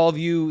 So for all of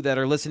you that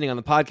are listening on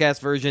the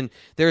podcast version,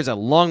 there's a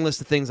long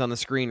list of things on the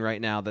screen right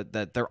now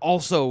that they're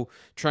also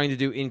trying to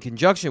do in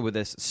conjunction with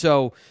this.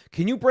 So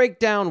can you break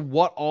down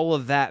what all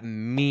of that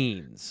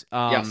means?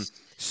 Yes.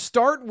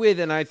 Start with,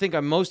 and I think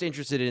I'm most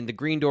interested in, the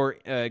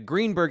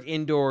Greenberg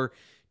Indoor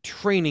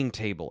training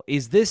table.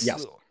 Is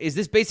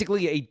this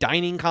basically a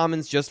dining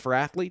commons just for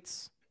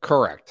athletes?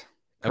 Correct.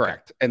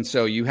 And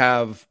so you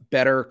have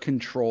better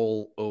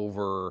control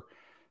over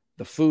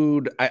the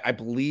food. I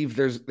believe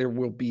there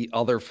will be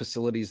other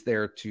facilities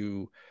there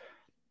to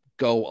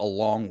go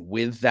along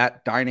with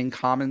that dining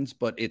commons,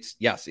 but it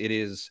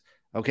is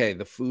okay.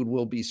 The food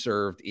will be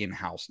served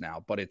in-house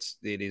now, but it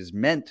is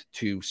meant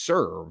to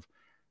serve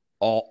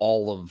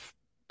all of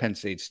Penn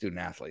State student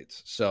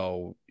athletes.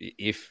 So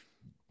if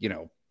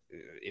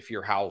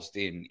you're housed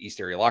in East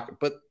Area Locker,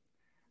 but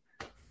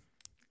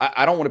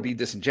I don't want to be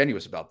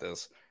disingenuous about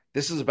this.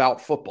 This is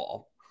about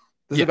football.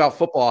 This is about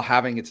football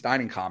having its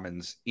dining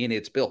commons in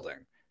its building.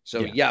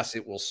 So yes,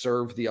 it will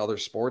serve the other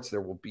sports.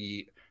 There will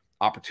be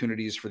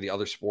opportunities for the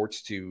other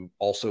sports to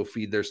also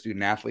feed their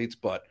student athletes,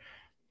 but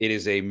it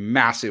is a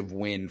massive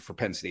win for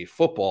Penn State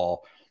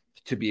football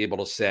to be able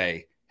to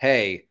say,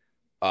 hey,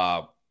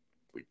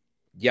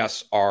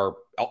 yes,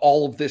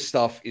 all of this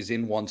stuff is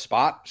in one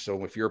spot.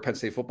 So if you're a Penn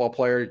State football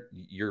player,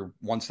 you're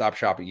one-stop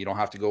shopping. You don't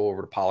have to go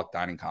over to Pollock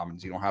Dining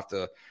Commons. You don't have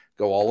to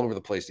go all over the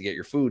place to get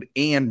your food.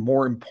 And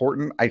more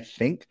important, I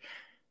think,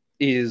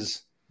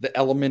 is the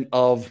element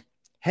of,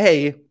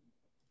 hey,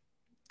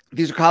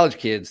 these are college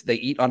kids. They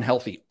eat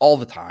unhealthy all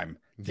the time.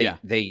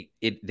 They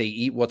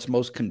eat what's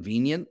most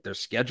convenient. Their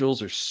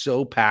schedules are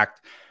so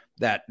packed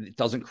that it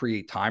doesn't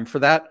create time for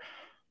that.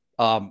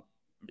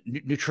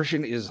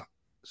 Nutrition is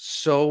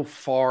so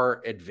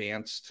far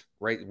advanced,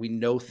 right? We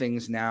know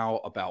things now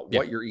about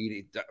what you're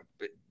eating.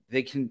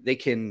 They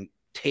can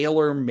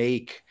tailor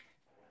make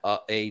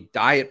a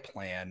diet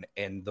plan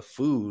and the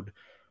food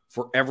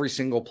for every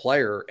single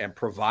player and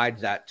provide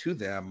that to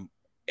them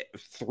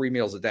 3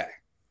 meals a day,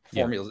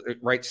 4 meals,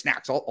 right?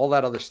 Snacks, all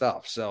that other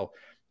stuff. So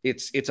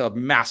it's a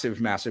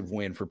massive, massive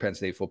win for Penn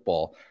State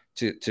football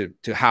to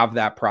have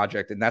that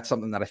project. And that's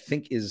something that I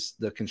think is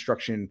the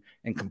construction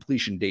and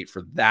completion date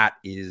for that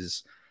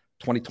is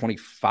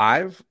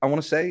 2025. I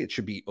want to say it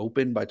should be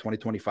open by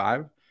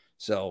 2025.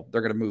 So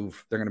they're going to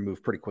move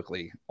pretty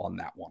quickly on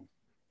that one.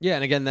 Yeah,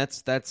 and again,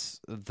 that's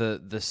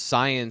the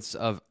science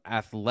of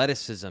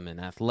athleticism and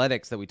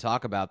athletics that we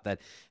talk about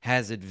that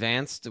has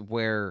advanced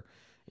where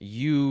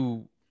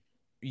you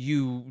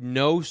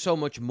know so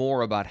much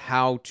more about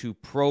how to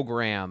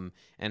program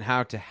and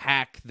how to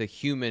hack the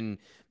human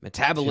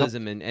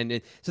metabolism.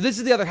 So this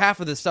is the other half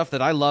of the stuff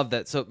that I love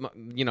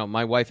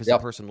my wife is a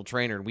personal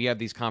trainer and we have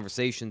these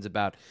conversations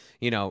about,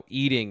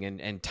 eating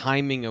and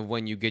timing of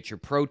when you get your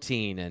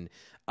protein and,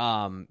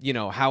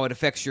 how it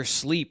affects your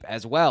sleep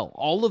as well.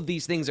 All of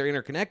these things are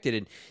interconnected.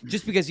 And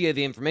just because you have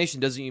the information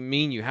doesn't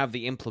mean you have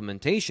the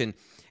implementation.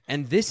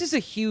 And this is a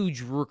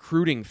huge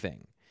recruiting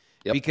thing.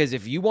 Because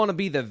if you want to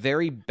be the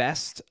very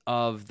best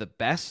of the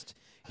best,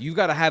 you've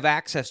got to have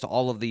access to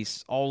all of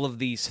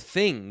these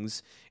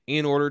things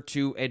in order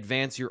to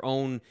advance your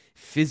own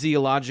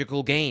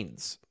physiological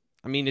gains.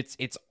 I mean,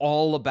 it's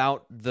all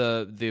about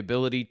the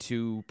ability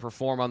to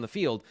perform on the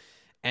field.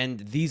 And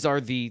these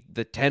are the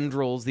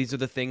tendrils. These are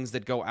the things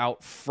that go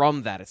out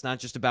from that. It's not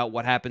just about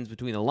what happens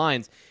between the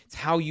lines. It's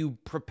how you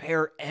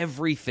prepare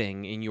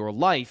everything in your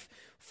life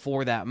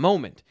for that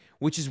moment,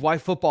 which is why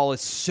football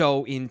is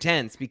so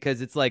intense because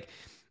it's like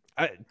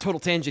total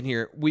tangent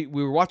here. We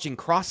were watching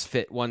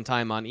CrossFit one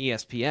time on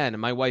ESPN,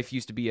 and my wife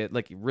used to be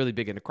really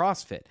big into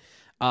CrossFit.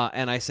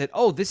 And I said,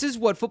 oh, this is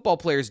what football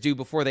players do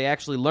before they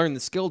actually learn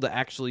the skill to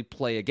actually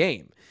play a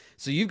game.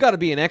 So you've got to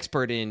be an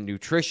expert in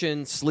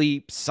nutrition,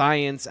 sleep,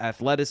 science,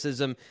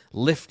 athleticism,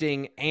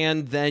 lifting,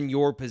 and then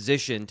your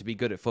position to be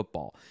good at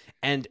football.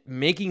 And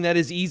making that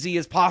as easy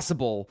as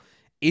possible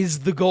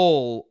is the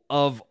goal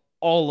of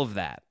all of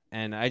that.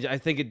 And I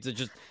think it's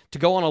just to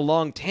go on a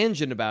long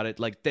tangent about it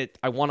like that.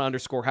 I want to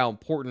underscore how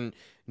important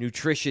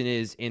nutrition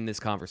is in this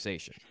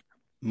conversation.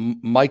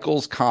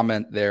 Michael's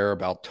comment there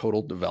about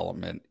total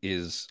development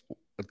is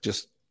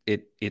just,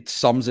 it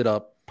sums it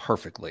up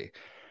perfectly.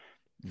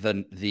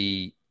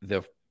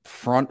 The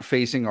front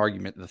facing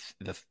argument,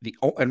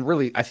 and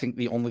really, I think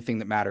the only thing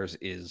that matters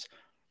is,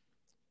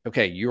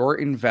 okay, you're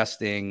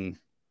investing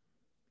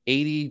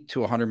 $80 to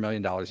 $100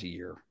 million a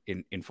year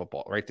in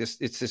football, right? It's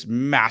this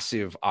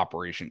massive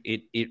operation.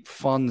 It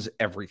funds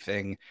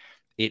everything.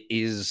 It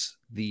is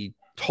the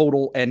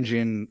total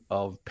engine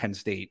of Penn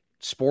State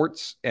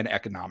sports and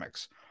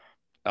economics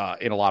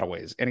in a lot of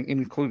ways, and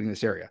including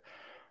this area.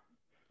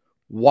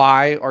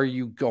 Why are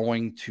you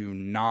going to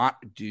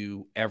not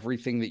do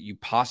everything that you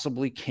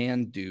possibly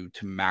can do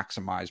to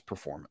maximize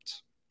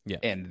performance? Yeah.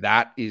 And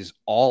that is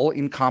all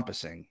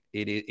encompassing.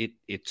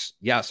 It's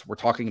yes, we're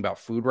talking about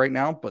food right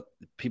now, but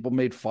people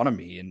made fun of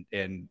me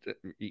and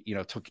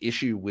took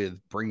issue with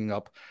bringing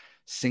up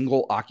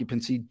single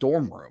occupancy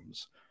dorm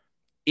rooms.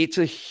 It's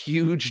a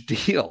huge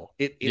deal.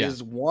 It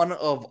is one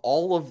of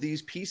all of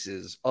these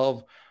pieces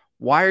of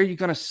why are you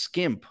going to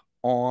skimp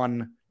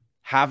on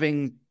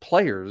having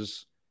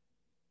players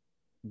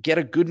get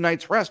a good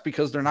night's rest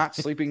because they're not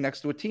sleeping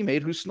next to a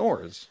teammate who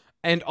snores?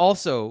 And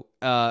also,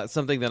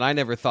 something that I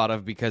never thought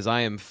of because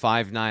I am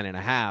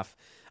 5'9.5",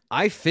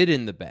 I fit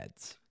in the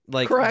beds.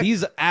 Like, correct.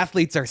 These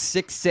athletes are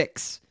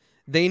 6'6".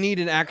 They need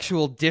an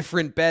actual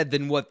different bed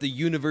than what the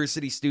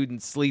university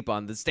students sleep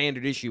on, the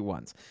standard issue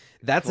ones.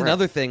 That's correct.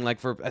 Another thing, like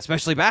for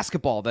especially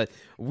basketball, that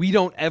we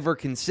don't ever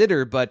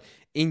consider. But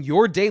in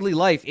your daily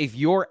life, if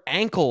your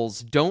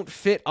ankles don't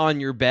fit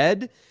on your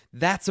bed,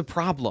 that's a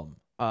problem.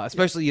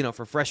 Especially,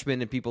 for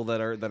freshmen and people that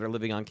are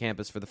living on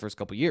campus for the first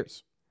couple of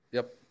years.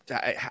 Yep.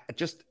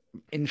 Just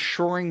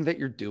ensuring that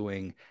you're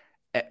doing,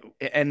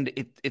 and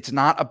it's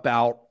not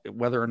about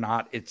whether or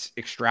not it's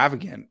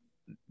extravagant.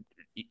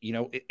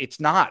 It's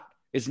not.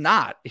 It's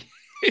not.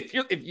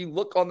 If you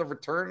look on the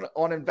return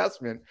on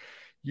investment,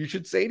 you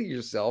should say to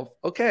yourself,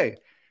 okay,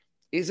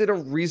 is it a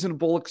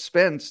reasonable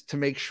expense to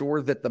make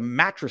sure that the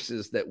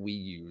mattresses that we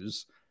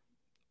use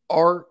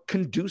are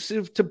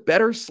conducive to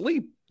better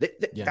sleep?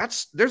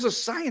 There's a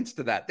science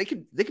to that. They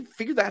can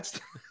figure that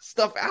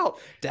stuff out.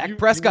 Dak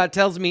Prescott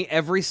tells me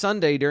every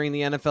Sunday during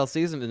the NFL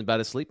season about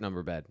his sleep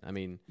number bed. I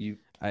mean,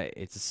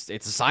 it's a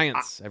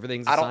science.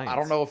 Everything's a science.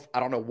 I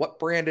don't know what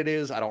brand it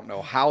is. I don't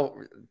know how.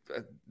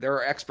 There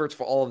are experts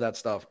for all of that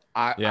stuff.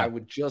 I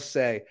would just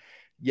say,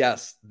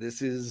 yes,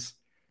 this is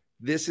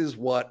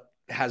what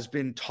has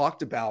been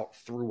talked about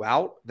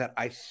throughout, that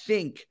I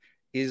think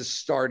is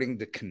starting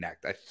to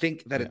connect. I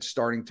think that it's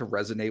starting to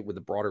resonate with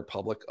the broader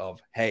public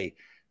of, hey,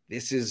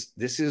 this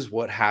is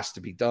what has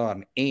to be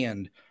done.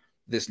 And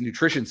this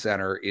nutrition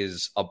center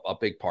is a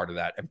big part of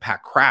that. And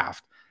Pat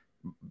Kraft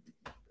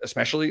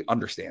especially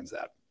understands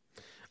that.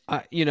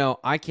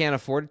 I can't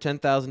afford a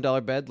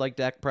 $10,000 bed like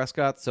Dak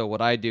Prescott. So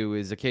what I do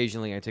is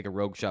occasionally I take a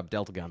Rogue Shop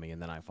Delta Gummy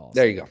and then I fall asleep.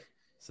 There you go.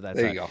 So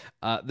there you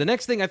go. The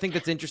next thing I think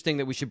that's interesting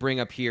that we should bring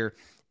up here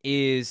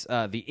is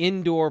the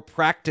indoor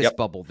practice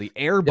bubble, the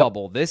air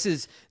bubble. This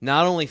is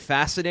not only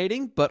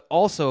fascinating, but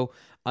also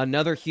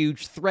another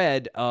huge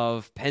thread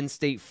of Penn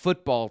State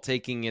football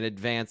taking an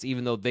advance,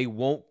 even though they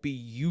won't be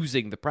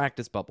using the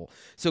practice bubble.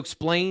 So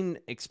explain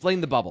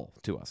the bubble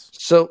to us.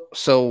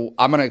 So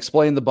I'm going to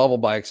explain the bubble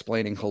by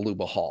explaining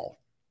Haluba Hall.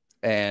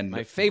 And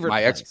my favorite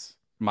place.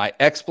 My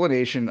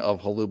explanation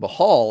of Haluba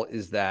Hall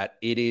is that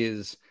it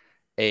is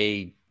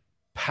a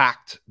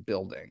packed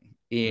building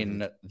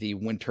in the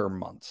winter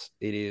months.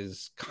 It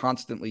is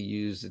constantly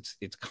used.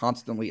 It's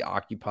constantly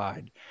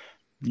occupied,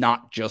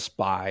 not just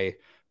by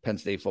Penn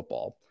State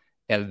football.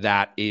 And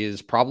that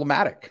is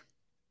problematic.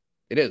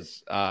 It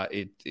is.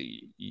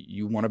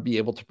 You want to be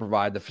able to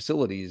provide the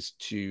facilities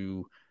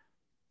to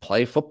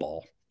play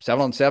football,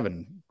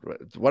 7-on-7,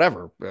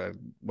 whatever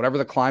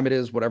the climate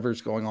is,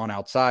 whatever's going on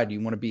outside.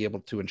 You want to be able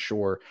to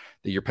ensure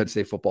that your Penn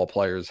State football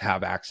players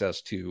have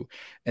access to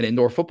an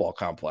indoor football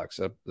complex,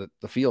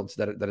 the fields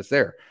that it's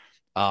there.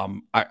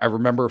 I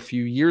remember a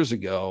few years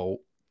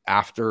ago,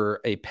 after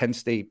a Penn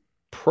State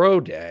pro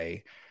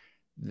day,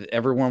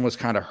 everyone was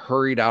kind of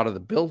hurried out of the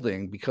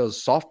building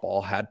because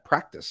softball had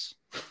practice,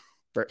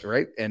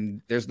 right?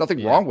 And there's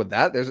nothing wrong with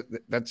that.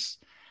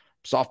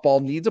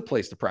 Softball needs a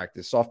place to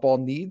practice. Softball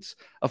needs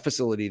a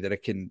facility that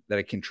it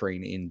can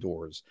train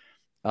indoors.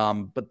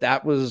 But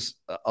that was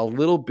a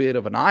little bit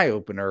of an eye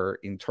opener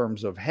in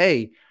terms of,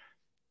 hey,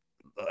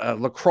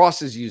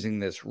 lacrosse is using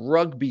this,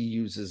 rugby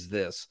uses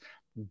this,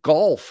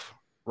 golf.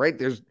 Right.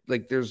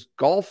 There's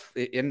golf.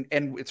 And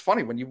it's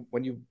funny when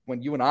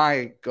you and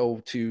I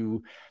go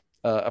to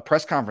a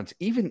press conference,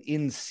 even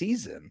in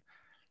season,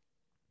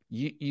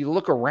 you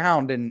look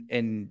around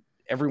and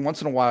every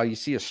once in a while you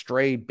see a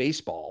stray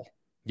baseball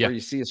or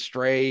you see a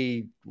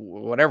stray,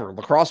 whatever,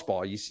 lacrosse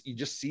ball. You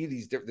just see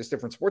this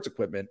different sports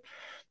equipment,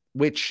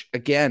 which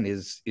again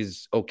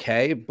is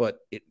okay. But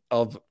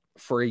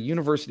for a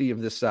university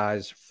of this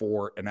size,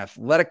 for an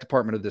athletic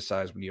department of this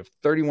size, when you have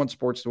 31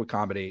 sports to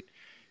accommodate,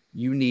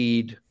 you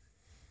need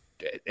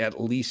at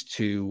least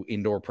 2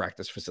 indoor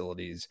practice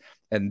facilities,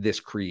 and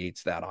this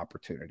creates that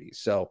opportunity.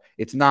 So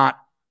it's not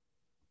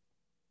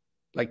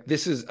like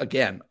this is,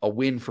 again, a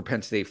win for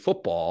Penn State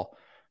football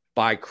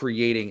by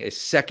creating a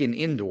second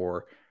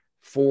indoor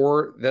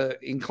for the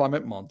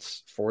inclement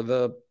months, for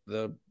the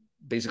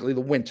basically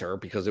the winter,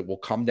 because it will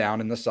come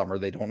down in the summer.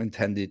 They don't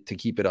intend to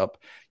keep it up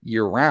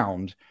year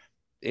round.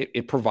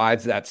 It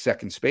provides that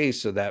second space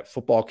so that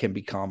football can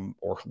become,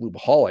 or Haluba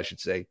Hall, I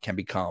should say, can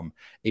become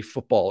a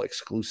football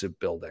exclusive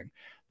building.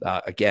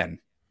 Again,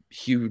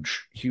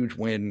 huge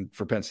win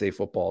for Penn State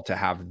football to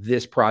have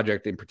this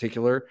project in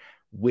particular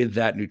with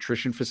that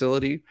nutrition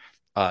facility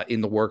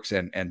in the works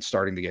and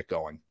starting to get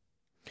going.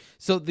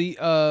 So the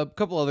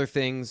couple other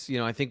things,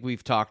 I think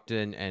we've talked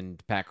and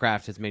Pat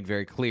Kraft has made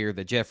very clear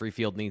that Jeffrey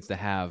Field needs to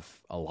have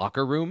a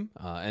locker room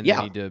and they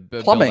need to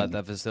build out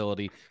that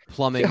facility,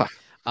 plumbing. Yeah.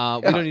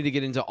 We don't need to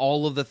get into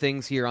all of the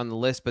things here on the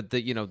list, but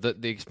the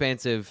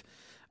expansive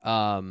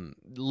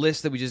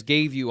list that we just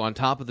gave you on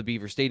top of the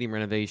Beaver Stadium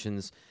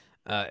renovations,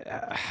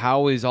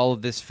 how is all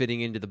of this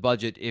fitting into the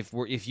budget?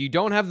 If you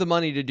don't have the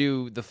money to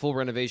do the full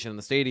renovation of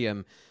the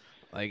stadium,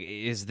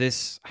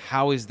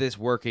 how is this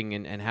working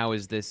and how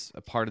is this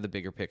a part of the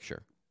bigger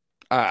picture?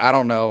 I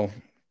don't know,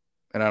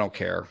 and I don't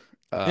care.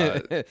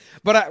 But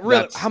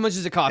how much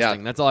is it costing?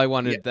 Yeah. That's all I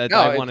wanted.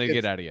 I wanted to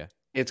get out of you.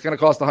 It's going to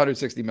cost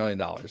 $160 million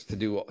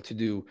to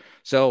do.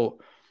 So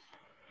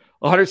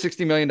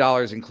 $160 million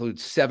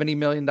includes $70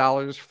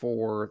 million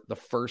for the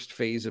first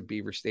phase of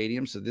Beaver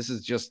Stadium. So this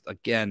is just,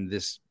 again,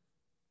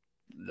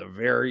 the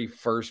very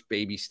first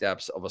baby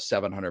steps of a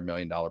 $700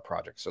 million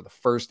project. So the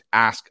first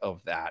ask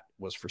of that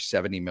was for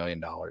 $70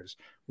 million,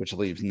 which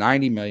leaves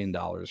 $90 million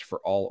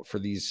for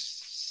these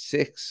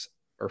 6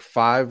 or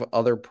 5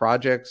 other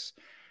projects,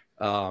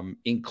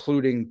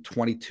 including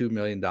 $22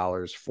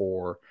 million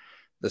for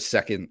the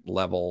second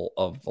level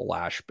of the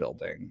Lash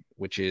building,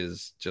 which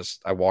is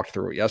just, I walked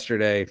through it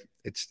yesterday.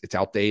 It's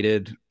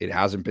outdated. It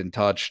hasn't been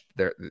touched.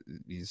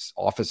 These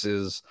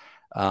offices,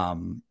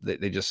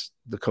 the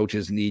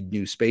coaches need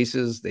new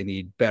spaces. They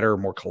need better,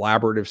 more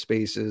collaborative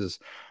spaces.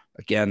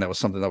 Again, that was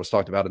something that was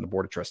talked about in the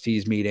Board of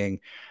Trustees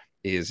meeting.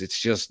 is it's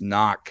just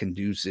not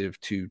conducive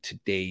to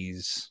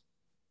today's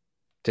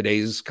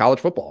college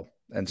football.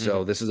 And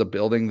so this is a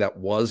building that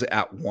was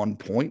at one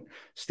point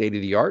state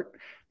of the art,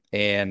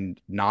 and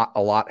not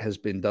a lot has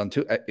been done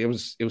to it. It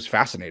was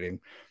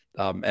fascinating,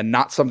 and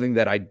not something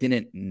that I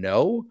didn't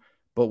know,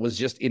 but was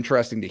just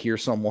interesting to hear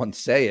someone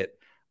say it.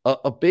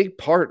 A big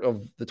part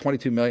of the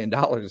 $22 million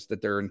that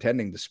they're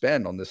intending to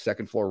spend on this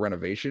second floor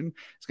renovation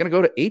is going to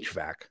go to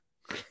HVAC.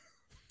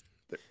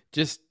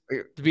 Just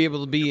to be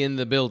able to be in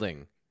the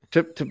building.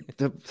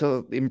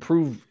 To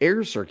improve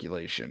air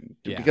circulation,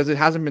 because it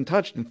hasn't been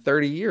touched in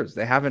 30 years.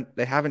 They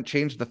haven't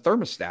changed the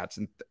thermostats,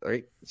 and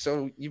right.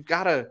 So you've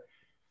got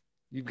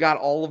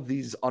all of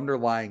these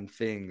underlying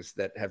things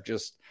that have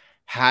just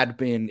had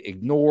been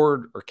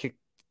ignored or kicked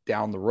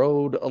down the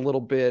road a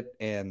little bit,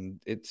 and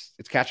it's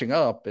catching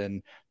up.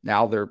 And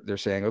now they're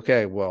saying,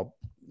 okay, well,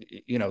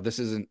 this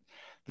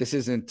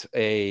isn't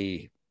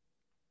a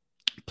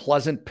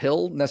pleasant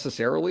pill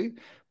necessarily,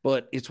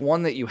 but it's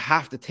one that you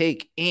have to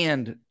take.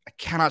 And I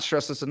cannot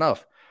stress this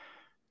enough.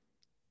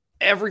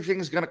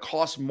 Everything's going to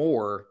cost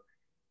more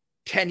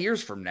 10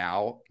 years from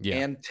now. Yeah.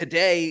 And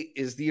today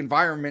is the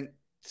environment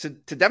to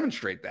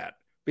demonstrate that,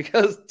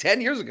 because 10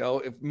 years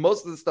ago, if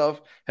most of the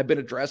stuff had been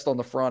addressed on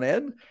the front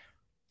end,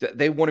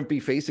 they wouldn't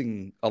be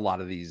facing a lot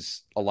of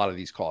these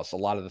costs, a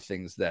lot of the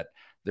things that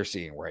they're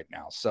seeing right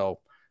now. So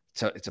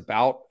it's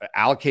about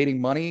allocating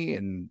money,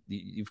 and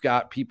you've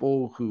got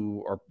people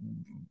who are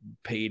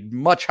paid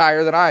much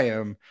higher than I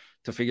am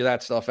to figure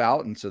that stuff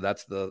out. And so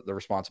that's the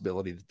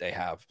responsibility that they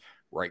have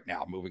right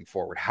now moving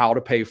forward, how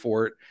to pay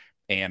for it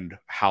and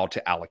how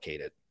to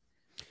allocate it.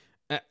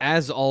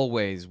 As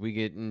always, we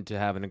get into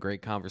having a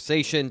great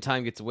conversation.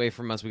 Time gets away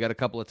from us. We got a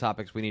couple of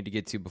topics we need to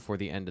get to before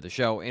the end of the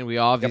show, and we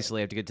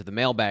obviously have to get to the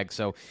mailbag.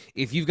 So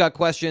if you've got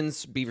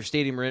questions, Beaver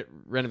Stadium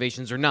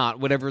renovations or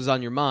not, whatever's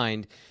on your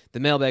mind, the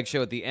mailbag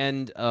show at the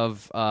end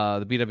of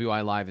the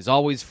BWI Live is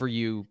always for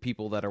you,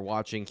 people that are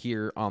watching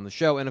here on the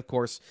show, and of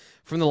course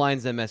from the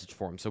Lions Den message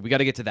forum. So we got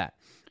to get to that.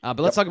 But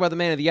let's talk about the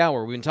man of the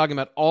hour. We've been talking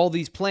about all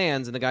these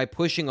plans, and the guy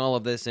pushing all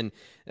of this and,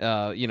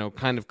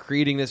 kind of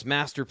creating this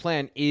master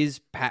plan is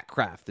Pat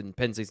Kraft, and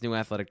Penn State's new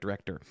athletic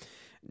director.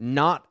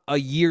 Not a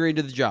year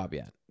into the job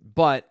yet,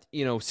 but,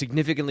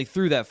 significantly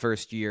through that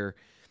first year,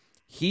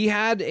 he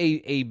had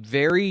a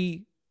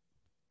very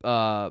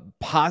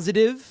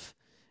positive,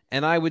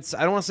 and I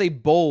don't want to say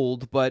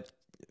bold, but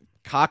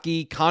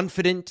cocky,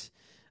 confident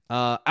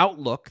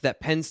outlook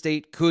that Penn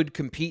State could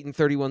compete in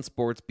 31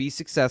 sports, be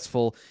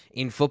successful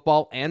in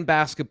football and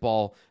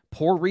basketball,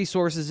 pour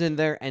resources in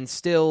there, and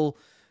still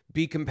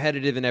be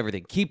competitive in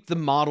everything. Keep the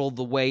model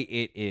the way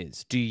it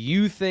is. Do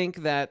you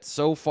think that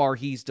so far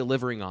he's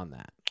delivering on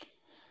that?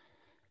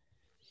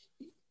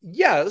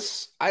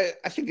 Yes, I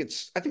think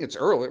it's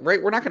early,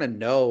 right? We're not going to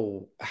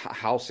know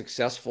how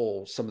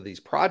successful some of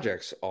these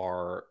projects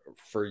are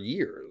for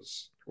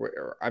years.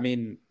 I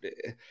mean,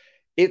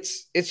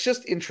 it's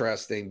just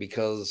interesting,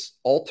 because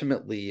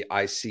ultimately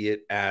I see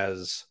it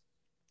as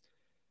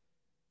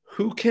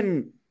who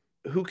can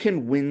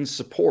win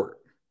support.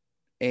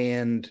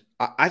 And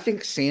I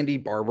think Sandy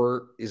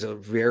Barber is a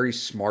very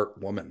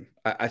smart woman.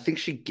 I think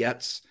she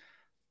gets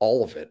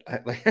all of it.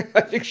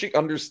 I think she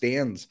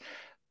understands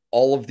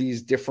all of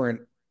these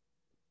different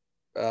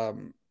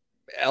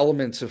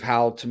elements of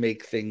how to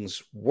make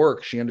things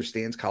work. She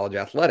understands college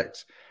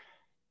athletics.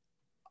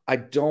 I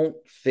don't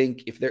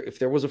think if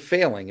there was a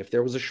failing, if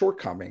there was a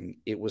shortcoming,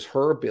 it was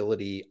her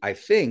ability, I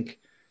think,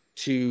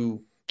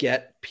 to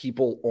get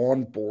people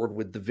on board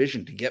with the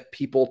vision, to get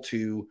people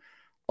to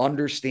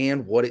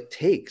understand what it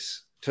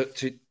takes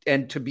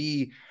to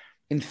be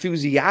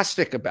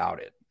enthusiastic about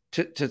it,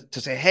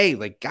 to say, hey,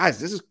 like, guys,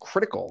 this is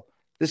critical.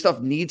 This stuff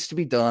needs to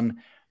be done.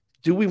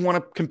 Do we want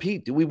to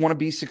compete? Do we want to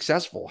be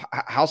successful?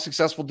 How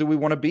successful do we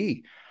want to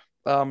be?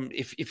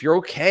 If you're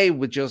okay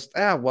with just,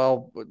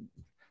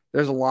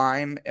 there's a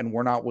line and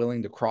we're not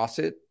willing to cross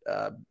it,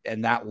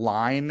 and that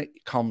line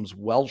comes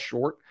well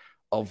short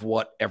of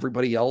what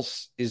everybody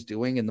else is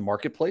doing in the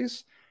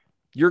marketplace,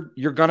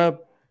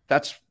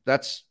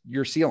 that's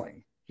your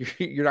ceiling.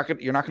 You're not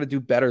gonna do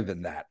better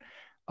than that.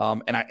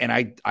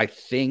 I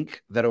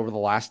think that over the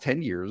last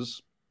 10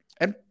 years,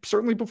 and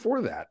certainly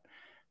before that,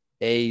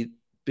 a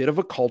bit of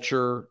a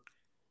culture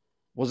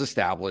was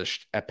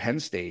established at Penn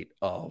State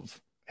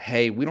of,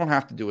 hey, we don't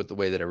have to do it the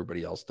way that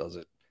everybody else does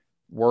it.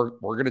 We're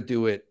going to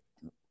do it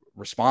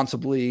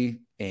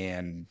responsibly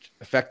and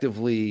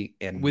effectively,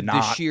 and with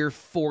the sheer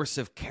force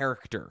of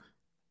character.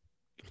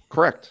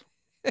 Correct.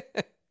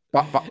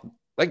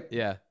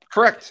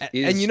 Correct.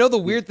 And the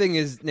weird thing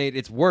is, Nate,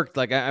 it's worked.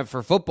 Like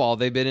for football,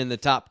 they've been in the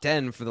top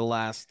 10 for the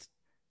last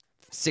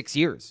 6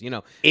 years.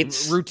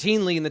 It's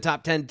routinely in the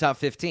top 10, top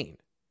 15.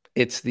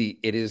 It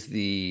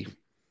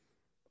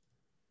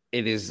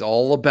is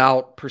all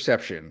about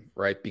perception,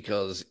 right?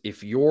 Because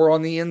if you're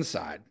on the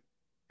inside,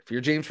 if you're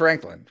James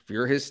Franklin, if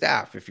you're his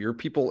staff, if you're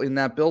people in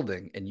that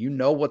building and you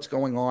know what's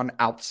going on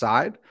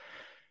outside,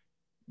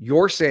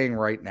 you're saying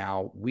right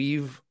now,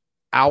 we've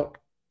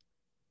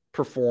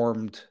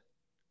outperformed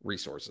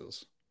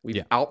resources.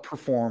 We've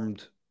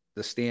outperformed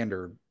the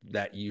standard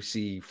that you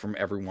see from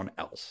everyone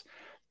else.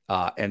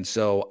 And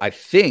so I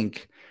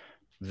think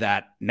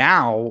that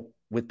now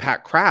with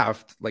Pat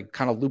Kraft, like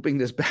kind of looping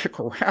this back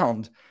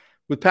around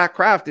with Pat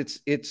Kraft,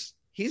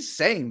 he's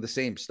saying the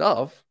same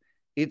stuff.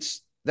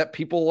 It's that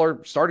people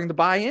are starting to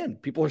buy in.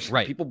 People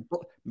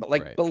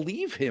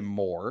believe him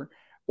more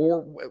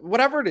or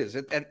whatever it is.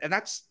 And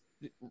that's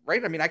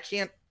right. I mean,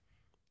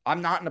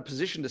 I'm not in a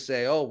position to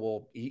say, oh,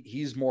 well,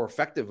 he's more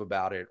effective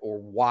about it, or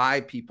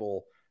why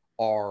people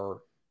are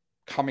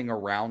coming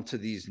around to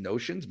these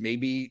notions.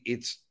 Maybe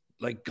it's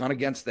like gun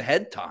against the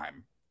head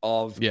time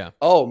of,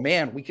 oh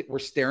man, we're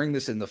staring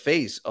this in the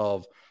face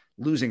of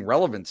losing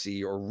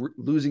relevancy or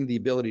losing the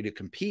ability to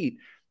compete.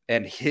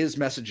 And his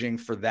messaging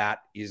for that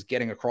is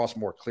getting across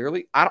more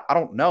clearly. I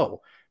don't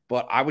know,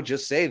 but I would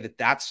just say that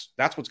that's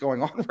what's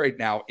going on right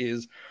now,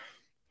 is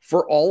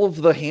for all of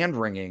the hand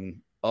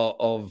wringing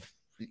of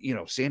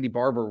Sandy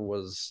Barber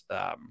was,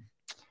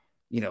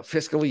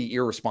 fiscally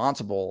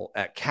irresponsible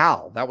at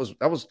Cal. That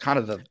was kind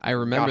of I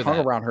remember hung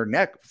that around her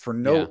neck for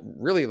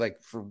really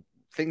like for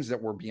things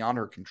that were beyond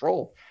her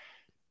control.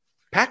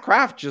 Pat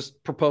Kraft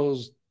just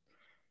proposed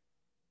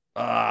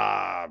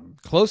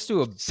close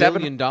to $1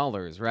 billion,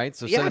 right?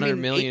 So $700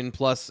 million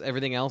plus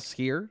everything else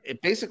here.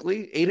 It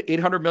basically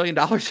 $800 million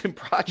in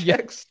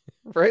projects,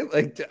 right?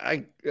 Like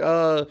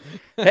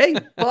hey,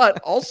 but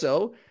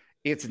also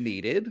it's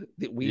needed.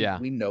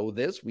 We know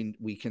this.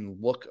 We can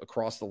look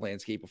across the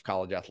landscape of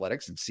college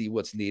athletics and see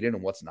what's needed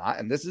and what's not.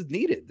 And this is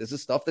needed. This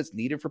is stuff that's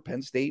needed for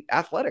Penn State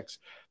athletics.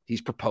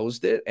 He's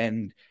proposed it,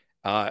 and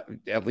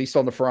at least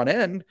on the front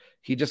end,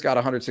 he just got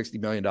 $160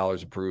 million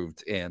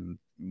approved and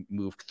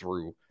moved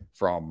through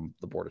from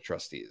the Board of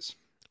Trustees.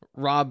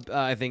 Rob,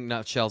 I think,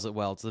 nutshells it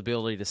well. It's the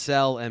ability to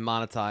sell and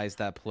monetize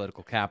that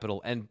political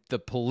capital. And the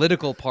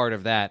political part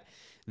of that,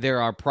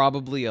 there are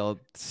probably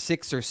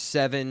 6 or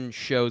 7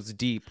 shows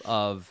deep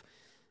of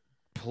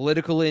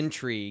political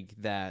intrigue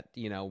that,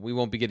 we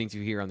won't be getting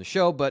to here on the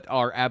show, but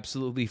are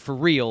absolutely for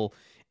real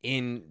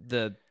in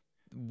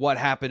what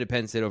happened to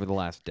Penn State over the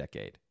last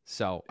decade.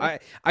 So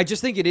I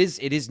just think it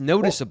is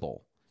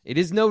noticeable. It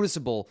is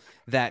noticeable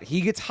that he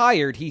gets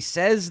hired. He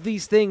says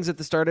these things at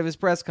the start of his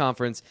press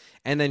conference,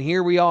 and then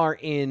here we are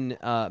in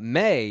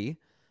May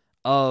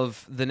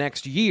of the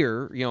next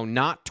year,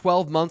 not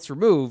 12 months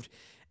removed,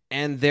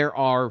 and there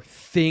are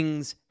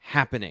things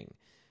happening.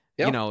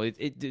 Yep.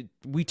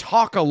 We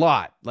talk a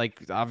lot.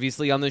 Like,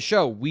 obviously on the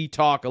show, we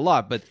talk a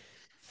lot, but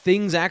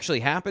things actually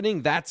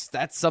happening, that's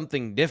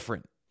something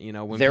different,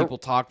 when people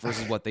talk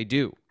versus what they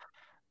do.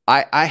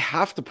 I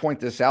have to point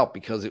this out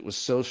because it was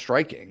so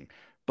striking.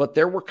 But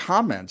there were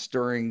comments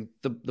during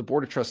the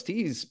Board of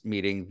Trustees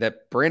meeting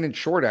that Brandon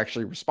Short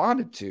actually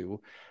responded to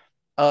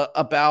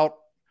about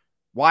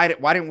why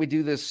didn't we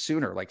do this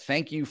sooner? Like,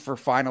 thank you for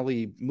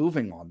finally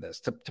moving on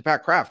this. To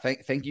Pat Kraft,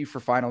 thank you for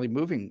finally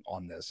moving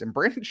on this. And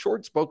Brandon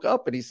Short spoke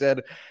up and he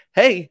said,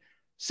 hey,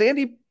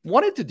 Sandy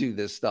wanted to do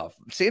this stuff.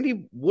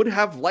 Sandy would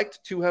have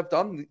liked to have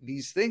done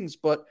these things,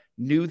 but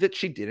knew that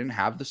she didn't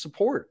have the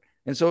support.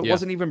 And so it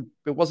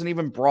wasn't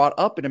even brought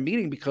up in a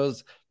meeting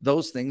because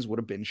those things would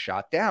have been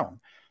shot down.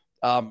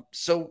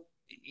 So,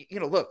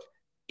 look,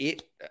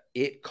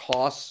 it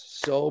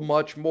costs so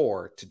much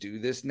more to do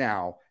this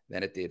now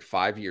than it did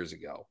 5 years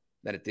ago,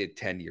 than it did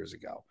 10 years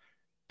ago.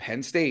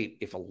 Penn State,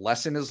 if a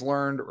lesson is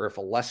learned or if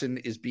a lesson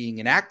is being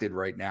enacted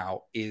right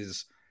now,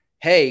 is,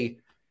 hey,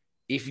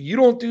 if you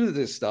don't do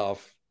this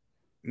stuff,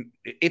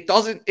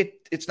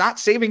 it's not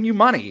saving you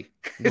money.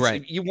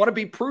 Right. You want to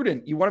be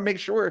prudent. You want to make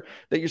sure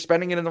that you're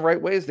spending it in the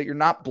right ways, that you're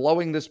not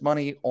blowing this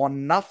money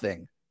on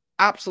nothing.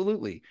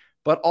 Absolutely.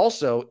 But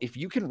also, if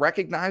you can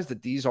recognize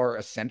that these are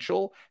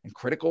essential and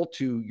critical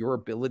to your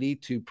ability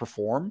to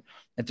perform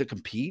and to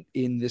compete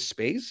in this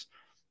space,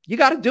 you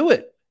got to do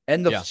it.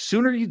 And the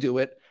sooner you do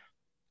it,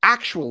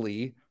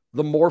 actually,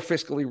 the more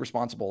fiscally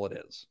responsible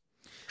it is.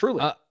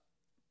 Truly.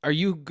 Are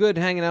you good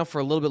hanging out for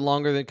a little bit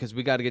longer because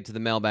we got to get to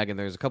the mailbag and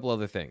there's a couple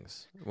other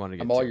things I want to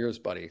get to. I'm all yours,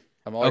 buddy.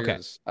 I'm all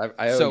yours.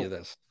 I owe you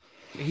this.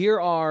 Here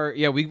are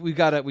we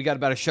got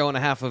about a show and a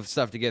half of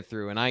stuff to get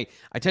through, and I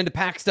tend to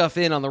pack stuff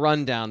in on the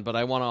rundown, but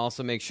I want to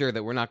also make sure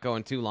that we're not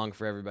going too long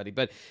for everybody.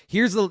 But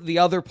here's the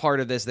other part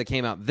of this that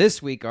came out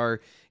this week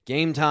are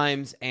game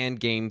times and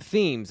game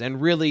themes,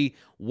 and really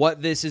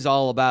what this is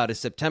all about is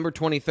September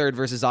 23rd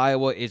versus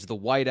Iowa is the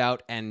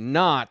whiteout and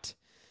not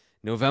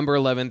November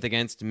 11th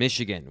against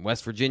Michigan.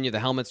 West Virginia, the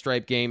helmet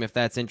stripe game, if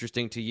that's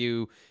interesting to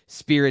you.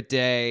 Spirit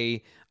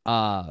Day,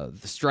 the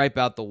stripe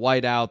out, the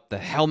white out, the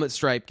helmet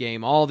stripe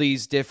game, all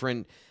these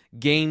different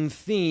game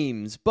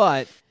themes.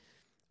 But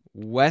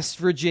West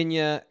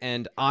Virginia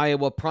and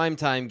Iowa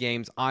primetime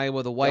games,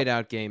 Iowa, the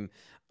whiteout game.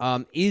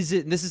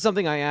 This is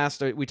something I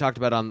asked, we talked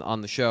about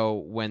on the show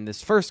when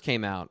this first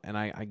came out, and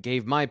I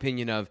gave my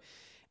opinion of,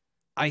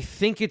 I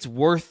think it's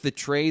worth the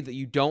trade that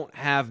you don't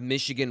have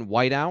Michigan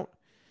whiteout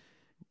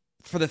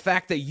for the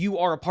fact that you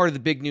are a part of the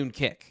Big Noon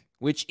Kick,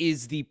 which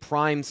is the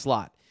prime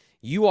slot.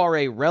 You are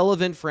a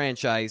relevant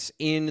franchise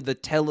in the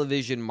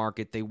television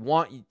market. They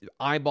want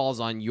eyeballs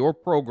on your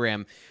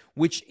program,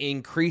 which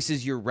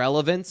increases your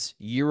relevance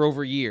year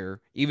over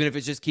year, even if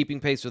it's just keeping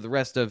pace with the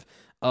rest of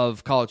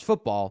college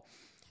football.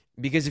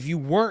 Because if you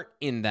weren't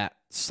in that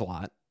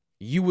slot,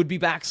 you would be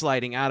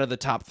backsliding out of the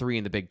top 3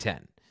 in the Big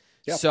Ten.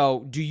 Yep.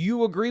 So do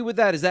you agree with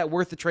that? Is that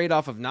worth the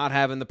trade-off of not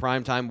having the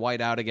primetime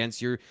whiteout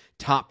against your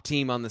top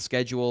team on the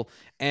schedule?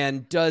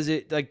 And does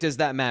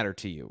that matter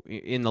to you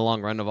in the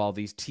long run of all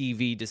these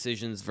TV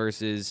decisions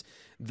versus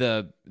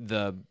the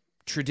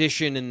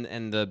tradition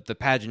and the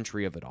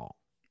pageantry of it all?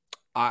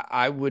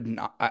 I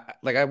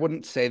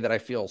wouldn't say that I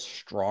feel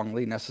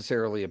strongly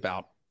necessarily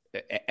about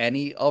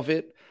any of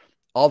it,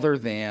 other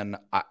than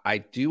I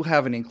do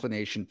have an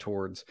inclination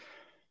towards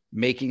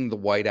making the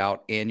whiteout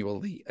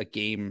annually a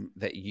game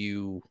that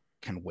you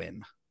can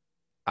win.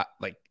 I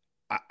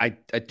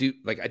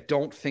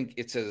don't think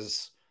it's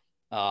as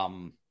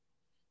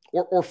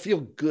or feel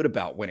good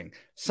about winning,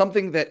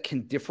 something that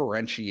can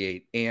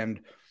differentiate. And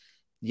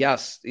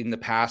yes, in the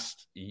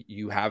past,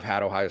 you have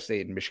had Ohio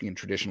State and Michigan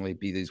traditionally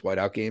be these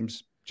whiteout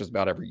games just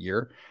about every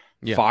year.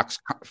 Yeah.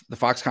 The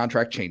Fox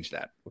contract changed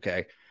that.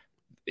 Okay.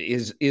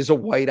 Is a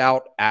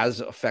whiteout as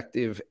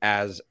effective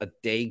as a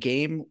day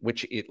game,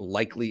 which it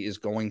likely is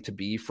going to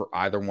be for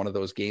either one of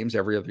those games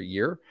every other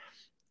year?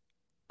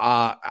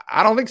 I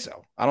don't think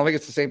so. I don't think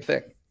it's the same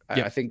thing.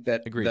 Yeah, I think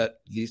that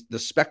the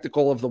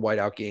spectacle of the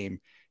whiteout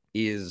game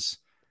is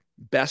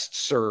best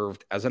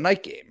served as a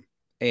night game,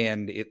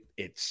 and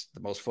it's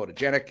the most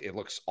photogenic. It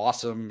looks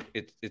awesome.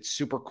 It's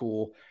super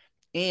cool,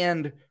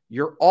 and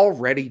you're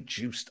already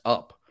juiced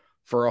up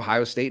for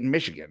Ohio State and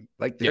Michigan.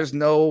 Like there's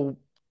no.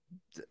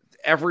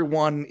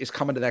 Everyone is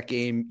coming to that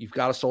game. You've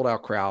got a sold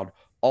out crowd.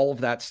 All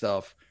of that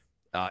stuff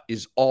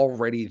is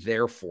already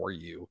there for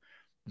you.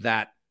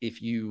 That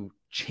if you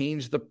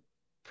change the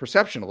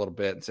perception a little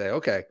bit and say,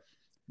 okay,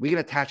 we can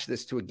attach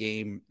this to a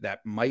game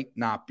that might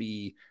not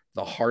be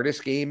the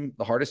hardest game,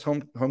 the hardest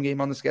home game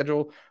on the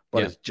schedule,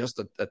 but it's just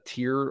a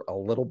tier a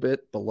little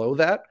bit below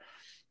that.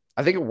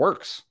 I think it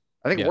works.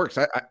 It works.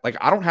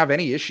 I don't have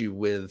any issue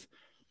with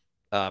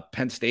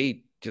Penn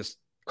State just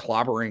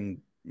clobbering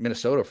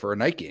Minnesota for a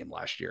night game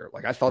last year.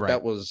 Like I thought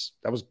that was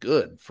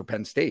good for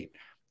Penn State.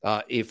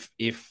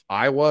 If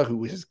Iowa,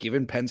 who has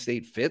given Penn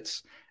State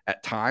fits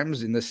at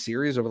times in this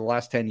series over the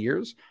last 10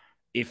 years,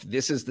 if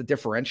this is the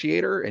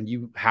differentiator and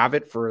you have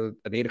it for an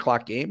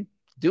 8:00 game,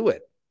 do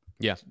it.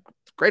 Yeah.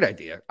 Great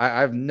idea. I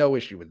have no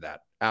issue with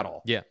that at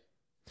all. Yeah.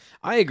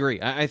 I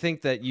agree. I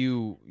think that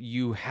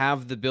you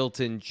have the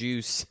built-in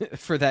juice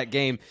for that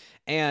game.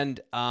 And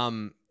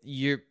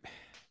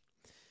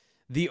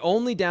the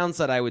only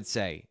downside I would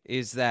say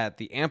is that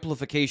the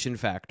amplification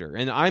factor,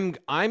 and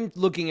I'm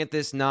looking at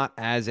this not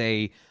as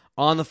a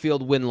on the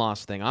field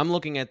win-loss thing. I'm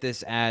looking at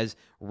this as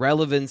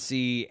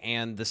relevancy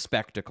and the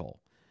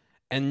spectacle.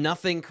 And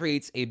nothing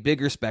creates a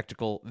bigger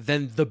spectacle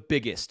than the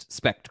biggest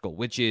spectacle,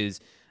 which is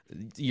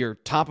your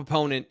top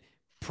opponent,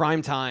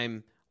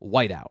 primetime,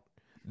 whiteout.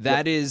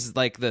 That is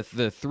like the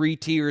 3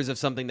 tiers of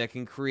something that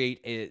can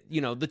create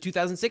the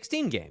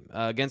 2016 game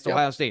against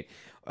Ohio State.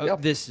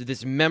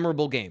 This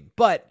memorable game.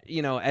 But,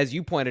 as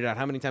you pointed out,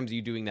 how many times are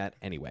you doing that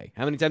anyway?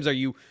 How many times are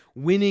you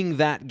winning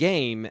that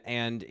game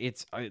and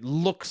it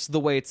looks the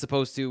way it's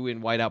supposed to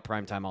in whiteout,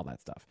 primetime, all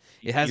that stuff?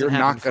 It hasn't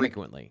happened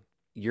frequently.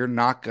 You're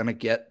not going to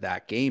get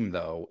that game,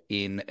 though,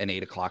 in an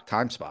 8:00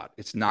 time spot.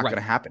 It's not going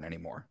to happen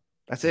anymore.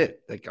 That's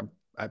it. Like,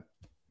 I'd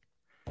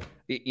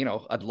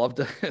love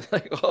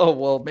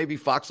to maybe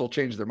Fox will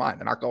change their mind.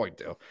 They're not going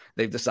to.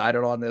 They've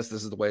decided on this.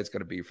 This is the way it's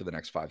going to be for the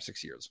next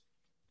 5-6 years.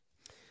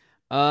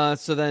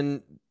 So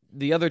then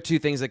the other 2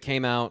 things that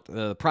came out,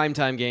 the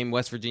primetime game,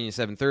 West Virginia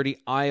 7:30,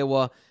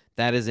 Iowa,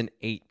 that is an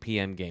 8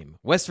 p.m. game.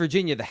 West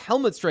Virginia, the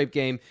helmet stripe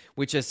game,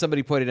 which as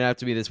somebody pointed out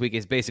to me this week,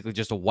 is basically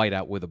just a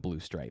whiteout with a blue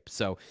stripe.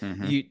 So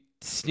you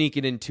sneak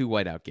it in 2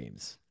 whiteout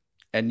games.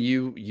 And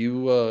you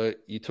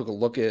took a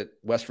look at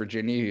West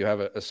Virginia. You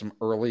have some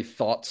early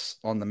thoughts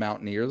on the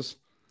Mountaineers.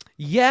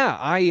 Yeah,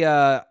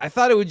 I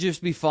thought it would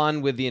just be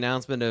fun with the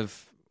announcement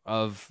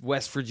of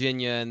West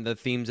Virginia and the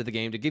themes of the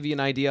game to give you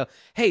an idea.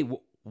 Hey,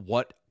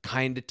 what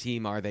kind of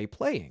team are they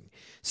playing?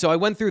 So I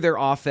went through their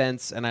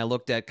offense and I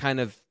looked at kind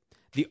of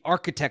the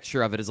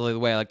architecture of it, is the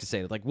way I like to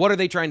say it. Like, what are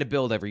they trying to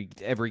build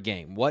every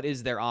game? What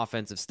is their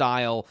offensive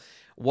style?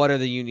 What are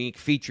the unique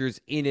features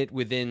in it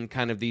within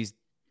kind of these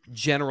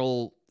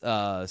general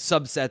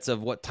subsets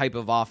of what type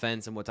of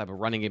offense and what type of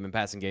running game and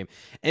passing game?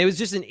 And it was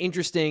just an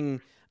interesting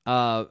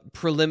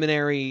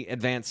preliminary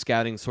advanced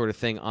scouting sort of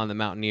thing on the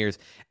Mountaineers.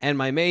 And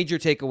my major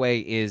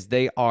takeaway is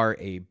they are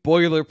a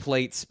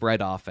boilerplate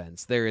spread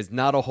offense. There is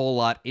not a whole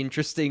lot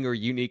interesting or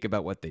unique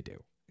about what they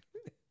do.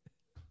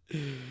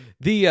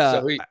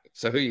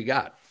 So who you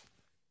got?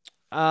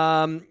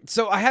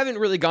 So I haven't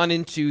really gone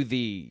into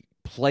the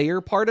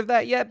player part of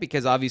that yet,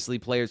 because obviously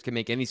players can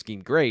make any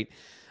scheme great.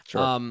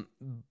 Sure.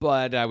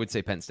 But I would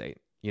say Penn State.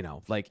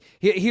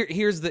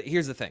 Here's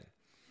the thing.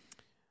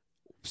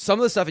 Some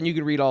of the stuff, and you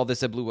can read all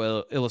this at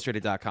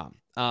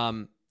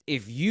BlueIllustrated.com.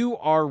 if you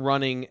are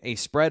running a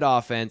spread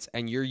offense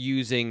and you're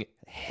using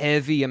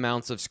heavy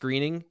amounts of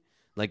screening,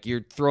 like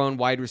you're throwing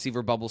wide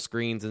receiver bubble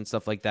screens and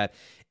stuff like that,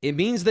 it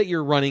means that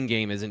your running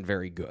game isn't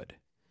very good,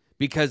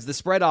 because the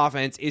spread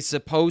offense is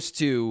supposed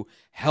to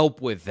help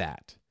with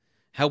that,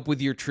 help with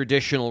your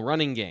traditional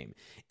running game.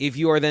 If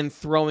you are then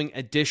throwing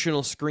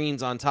additional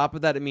screens on top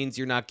of that, it means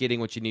you're not getting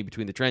what you need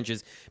between the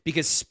trenches,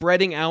 because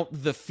spreading out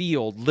the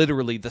field,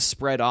 literally the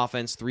spread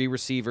offense, 3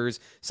 receivers,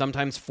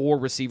 sometimes 4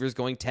 receivers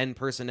going 10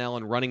 personnel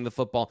and running the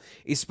football,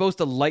 is supposed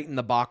to lighten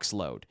the box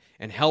load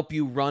and help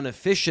you run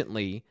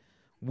efficiently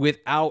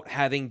without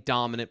having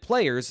dominant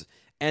players.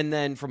 And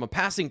then from a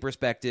passing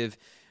perspective,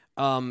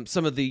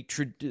 some of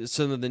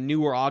the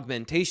newer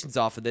augmentations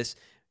off of this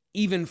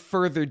even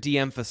further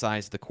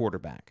de-emphasize the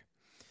quarterback.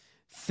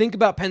 Think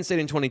about Penn State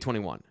in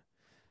 2021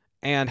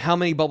 and how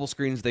many bubble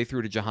screens they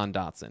threw to Jahan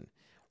Dotson.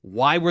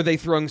 Why were they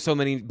throwing so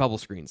many bubble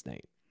screens,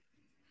 Nate?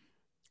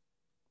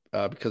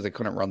 Because they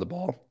couldn't run the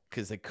ball.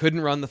 Because they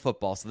couldn't run the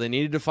football, so they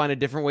needed to find a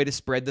different way to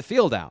spread the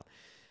field out.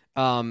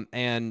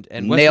 And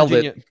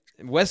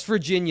West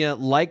Virginia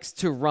likes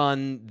to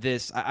run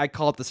this, I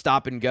call it the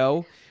stop and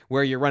go,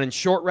 where you're running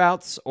short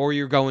routes or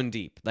you're going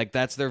deep. Like,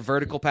 that's their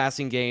vertical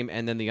passing game,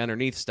 and then the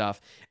underneath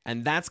stuff,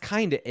 and that's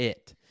kind of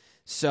it.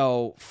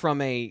 So from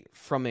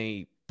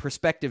a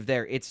perspective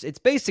there, it's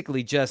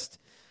basically just,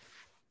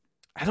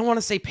 I don't want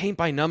to say paint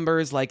by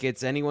numbers like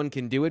it's anyone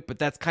can do it, but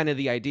that's kind of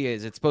the idea.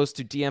 Is it's supposed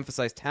to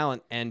de-emphasize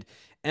talent and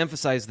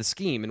emphasize the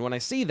scheme. And when I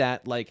see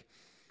that, like,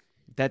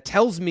 that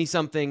tells me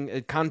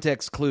something,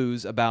 context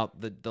clues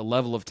about the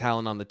level of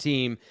talent on the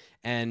team.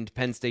 And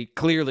Penn State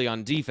clearly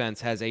on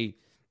defense has a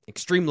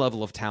extreme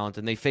level of talent,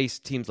 and they face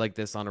teams like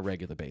this on a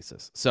regular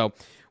basis. So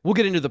we'll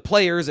get into the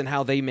players and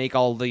how they make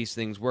all these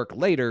things work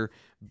later,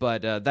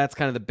 but that's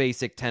kind of the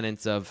basic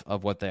tenets of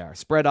what they are.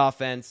 Spread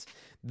offense.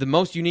 The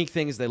most unique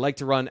thing is they like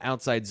to run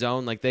outside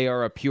zone. Like, they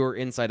are a pure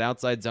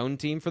inside-outside zone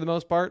team for the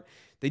most part.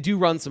 They do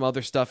run some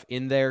other stuff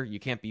in there. You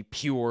can't be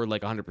pure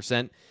like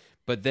 100%,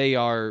 but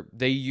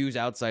they use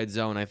outside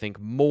zone, I think,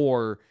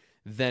 more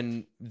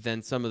than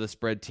some of the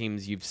spread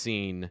teams you've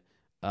seen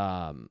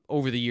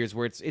over the years,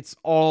 where it's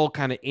all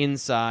kind of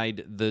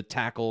inside the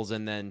tackles,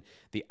 and then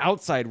the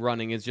outside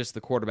running is just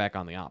the quarterback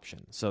on the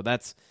option. So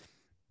that's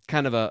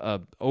kind of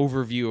a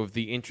overview of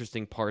the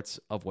interesting parts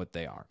of what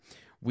they are.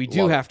 We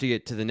do have to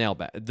get to the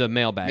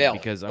mailbag,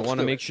 because I want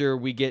to make sure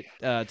we get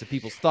to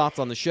people's thoughts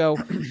on the show,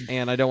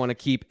 and I don't want to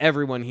keep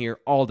everyone here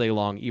all day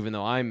long, even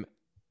though I'm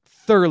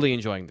thoroughly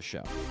enjoying the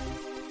show.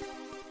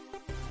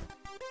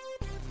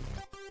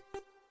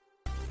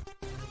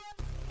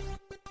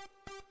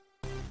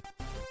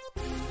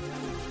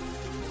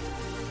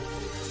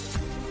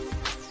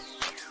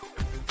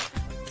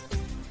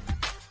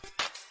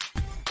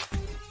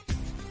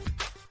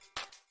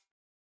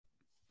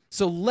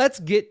 So let's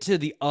get to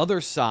the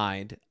other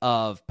side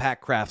of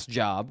Pat Kraft's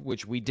job,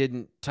 which we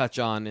didn't touch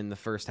on in the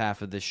first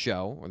half of this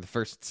show, or the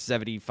first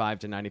 75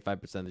 to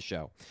 95% of the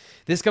show.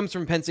 This comes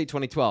from Penn State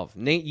 2012.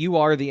 Nate, you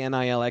are the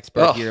NIL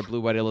expert here at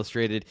Blue White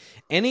Illustrated.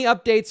 Any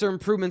updates or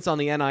improvements on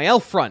the NIL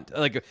front?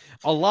 Like,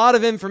 a lot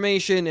of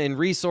information and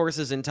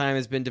resources and time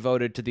has been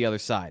devoted to the other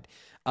side.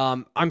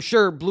 I'm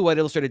sure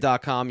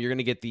BlueWhiteIllustrated.com, you're going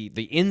to get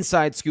the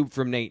inside scoop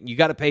from Nate. You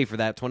got to pay for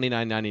that,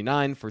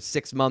 $29.99 for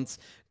 6 months.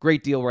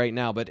 Great deal right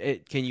now. But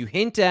can you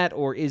hint at,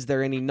 or is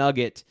there any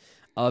nugget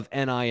of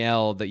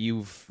NIL that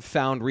you've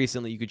found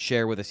recently you could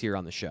share with us here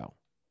on the show?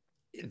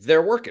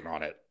 They're working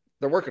on it.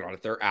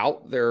 They're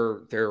out.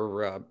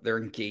 They're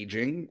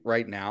engaging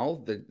right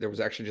now. There was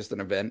actually just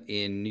an event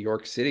in New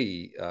York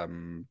City,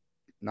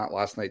 not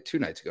last night, 2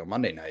 nights ago,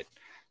 Monday night.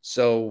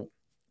 So,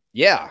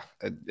 yeah,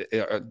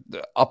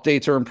 the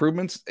updates or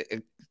improvements,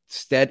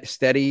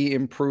 steady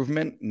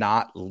improvement,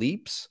 not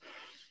leaps.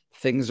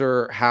 Things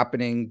are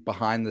happening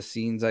behind the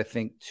scenes, I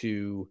think,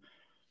 to,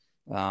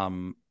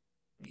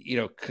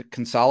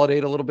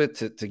 consolidate a little bit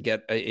to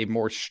get a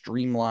more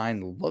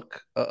streamlined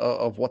look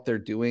of what they're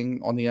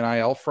doing on the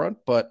NIL front.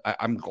 But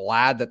I'm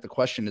glad that the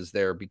question is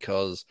there,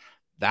 because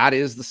that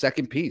is the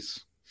second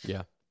piece.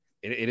 Yeah,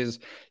 it is.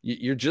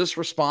 You're just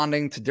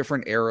responding to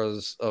different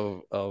eras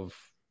of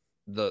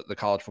the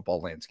college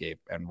football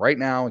landscape. And right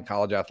now in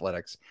college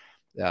athletics,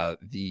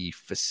 the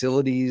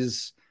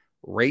facilities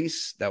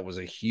race, that was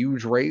a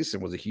huge race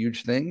and was a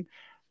huge thing,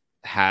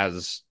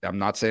 I'm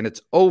not saying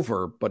it's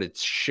over, but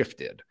it's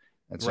shifted.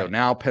 And so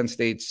now Penn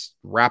State's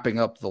wrapping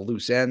up the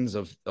loose ends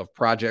of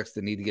projects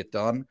that need to get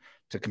done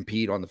to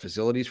compete on the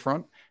facilities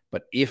front.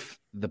 But if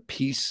the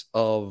piece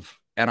of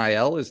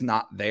NIL is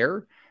not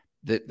there,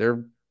 it's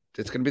going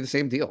to be the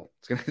same deal.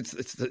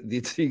 It's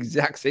the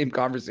exact same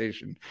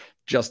conversation,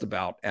 just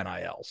about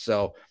NIL.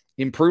 So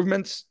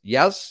improvements,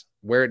 yes.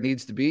 Where it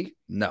needs to be,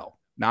 no,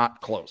 not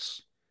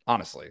close.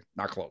 Honestly,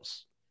 not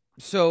close.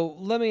 So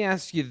let me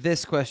ask you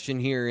this question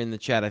here in the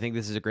chat. I think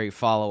this is a great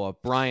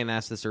follow-up. Brian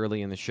asked this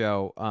early in the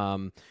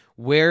show.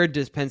 Where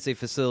does Penn State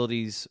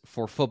facilities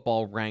for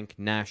football rank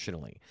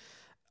nationally?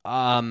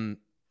 I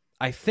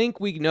think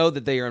we know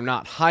that they are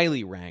not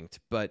highly ranked,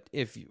 but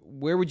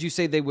where would you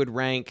say they would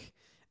rank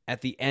at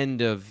the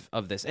end of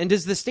this? And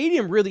does the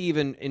stadium really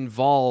even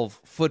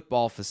involve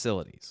football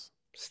facilities?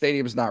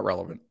 Stadium's not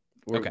relevant.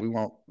 We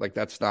won't, like,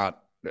 that's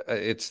not,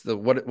 it's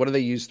what do they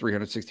use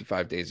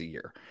 365 days a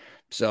year?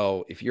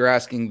 So if you're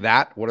asking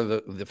that, what are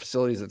the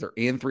facilities that they're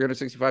in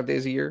 365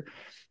 days a year?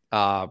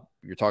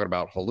 You're talking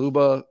about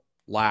Haluba,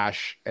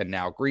 Lash, and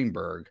now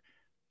Greenberg.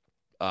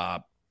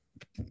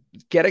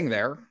 Getting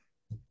there.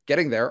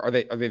 Are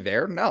they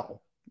there?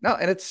 No.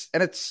 And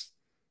it's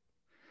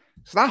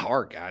not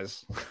hard,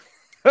 guys.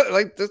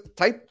 Like, just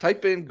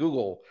type in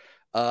Google,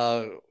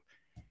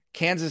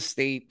 Kansas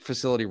State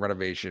facility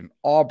renovation,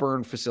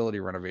 Auburn facility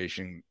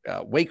renovation,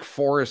 Wake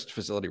Forest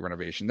facility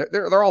renovation.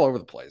 They're all over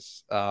the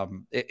place.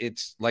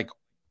 It's like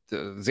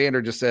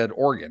Xander just said,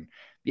 Oregon.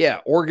 Yeah,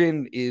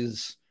 Oregon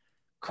is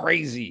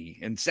crazy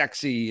and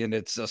sexy, and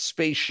it's a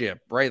spaceship,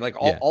 right? Like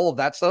all of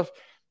that stuff.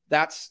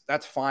 That's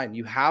fine.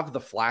 You have the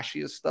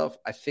flashiest stuff.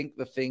 I think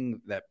the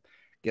thing that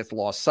gets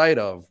lost sight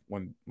of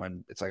when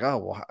it's like, oh,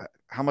 well,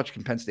 how much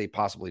can Penn State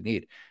possibly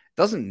need? It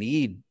doesn't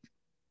need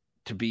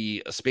to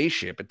be a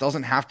spaceship. It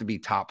doesn't have to be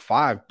top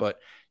 5, but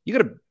you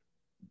got to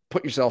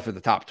put yourself in the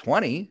top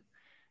 20.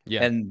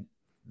 Yeah. And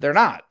they're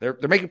not. They're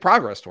making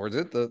progress towards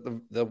it.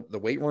 The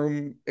weight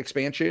room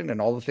expansion and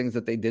all the things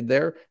that they did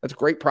there. That's a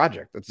great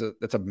project.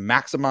 That's a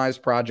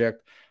maximized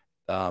project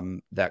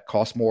that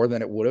cost more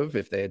than it would have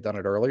if they had done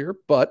it earlier,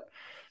 but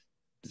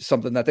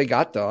something that they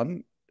got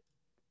done.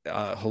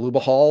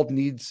 Haluba Hall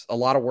needs a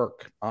lot of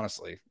work.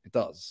 Honestly, it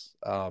does.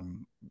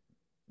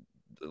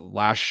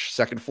 Lash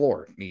second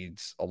floor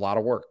needs a lot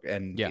of work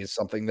and is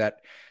something that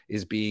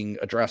is being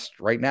addressed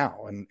right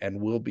now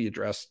and will be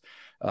addressed,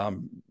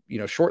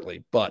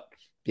 shortly. But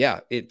yeah,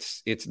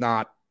 it's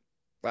not,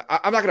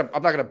 I'm not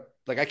gonna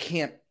like, I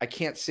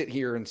can't sit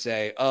here and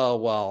say, oh,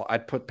 well,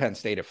 I'd put Penn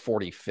State at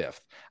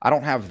 45th. I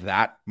don't have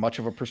that much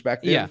of a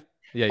perspective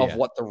of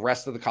what the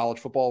rest of the college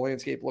football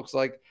landscape looks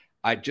like.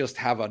 I just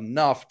have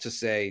enough to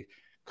say,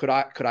 could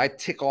I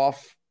tick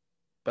off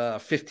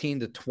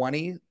 15 to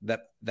 20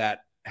 that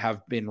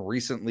have been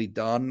recently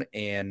done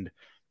and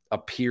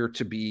appear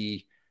to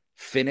be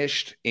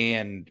finished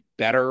and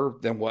better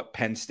than what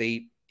Penn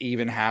State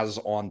even has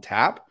on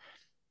tap?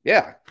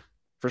 Yeah,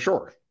 for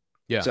sure.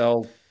 Yeah.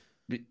 So,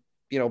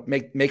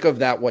 make of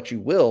that what you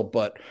will,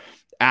 but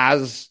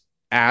as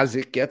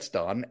it gets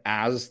done,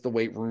 as the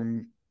weight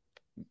room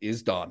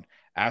is done,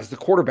 as the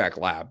quarterback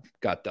lab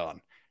got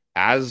done,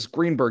 as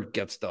Greenberg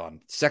gets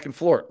done, second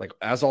floor, like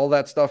as all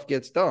that stuff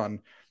gets done,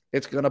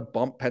 it's going to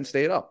bump Penn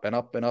State up and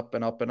up and up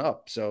and up and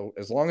up. So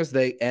as long as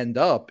they end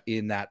up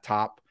in that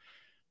top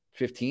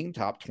 15,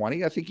 top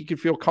 20, I think you can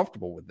feel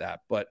comfortable with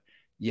that, but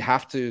you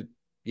have to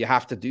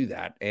do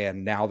that.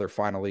 And now they're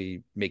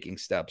finally making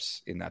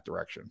steps in that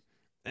direction.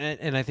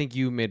 And I think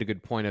you made a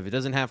good point of, it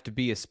doesn't have to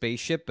be a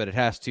spaceship, but it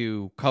has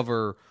to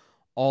cover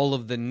all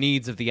of the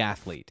needs of the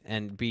athlete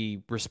and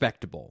be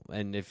respectable.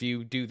 And if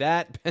you do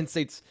that, Penn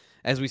State's,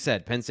 as we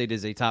said, Penn State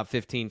is a top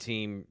 15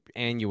 team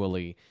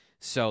annually.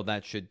 So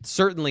that should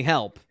certainly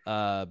help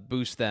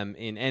boost them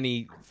in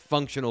any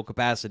functional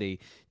capacity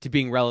to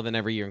being relevant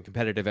every year and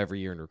competitive every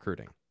year in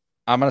recruiting.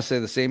 I'm going to say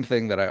the same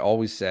thing that I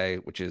always say,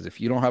 which is,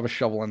 if you don't have a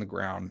shovel in the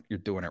ground, you're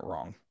doing it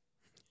wrong.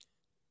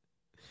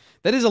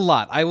 That is a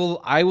lot. I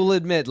will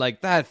admit,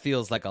 like, that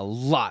feels like a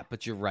lot,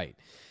 but you're right.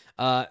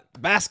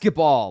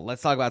 Basketball.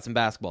 Let's talk about some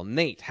basketball.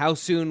 Nate, how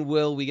soon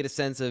will we get a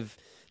sense of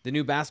the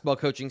new basketball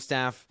coaching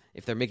staff,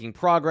 if they're making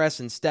progress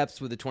and steps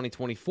with the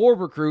 2024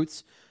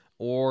 recruits,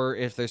 or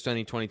if there's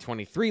any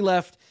 2023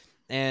 left,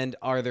 and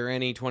are there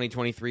any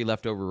 2023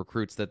 leftover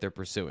recruits that they're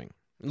pursuing?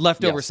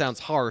 Leftover sounds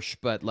harsh,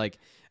 but like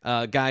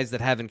guys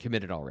that haven't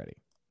committed already.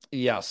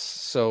 Yes.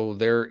 So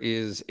there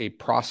is a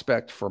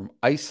prospect from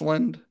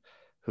Iceland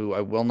who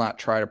I will not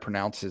try to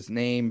pronounce his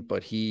name,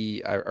 but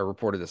I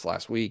reported this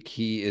last week.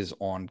 He is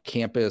on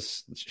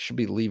campus, should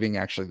be leaving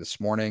actually this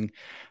morning.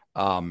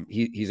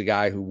 He's a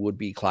guy who would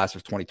be class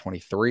of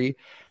 2023.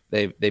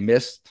 They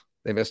missed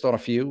on a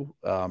few.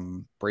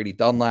 Brady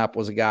Dunlap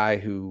was a guy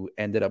who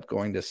ended up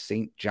going to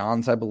St.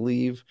 John's, I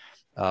believe.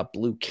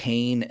 Blue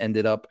Kane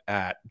ended up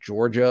at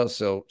Georgia.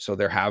 So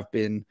there have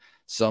been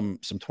some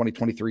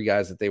 2023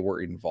 guys that they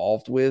were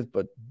involved with,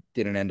 but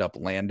didn't end up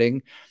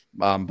landing.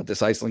 But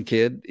this Iceland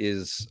kid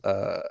is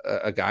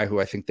a guy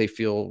who I think they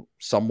feel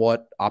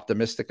somewhat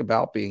optimistic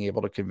about being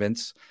able to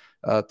convince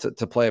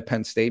to play at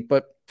Penn State.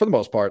 But for the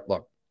most part,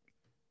 look,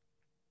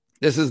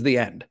 this is the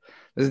end.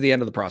 This is the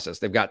end of the process.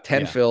 They've got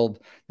 10 filled.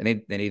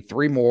 They need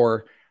 3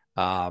 more.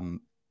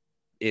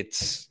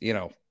 It's,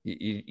 you're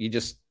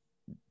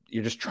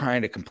just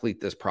trying to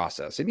complete this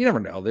process, and you never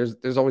know.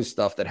 There's always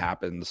stuff that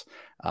happens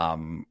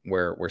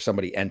where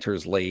somebody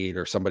enters late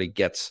or somebody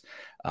gets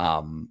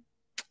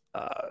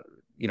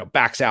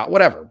backs out,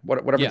 whatever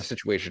the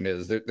situation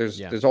is.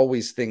 There's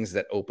always things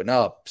that open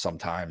up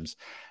sometimes,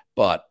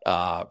 but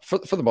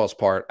for the most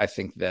part, I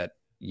think that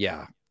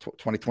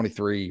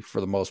 2023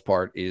 for the most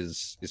part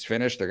is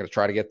finished. They're going to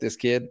try to get this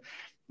kid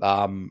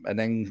and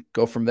then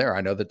go from there.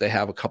 I know that they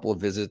have a couple of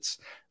visits,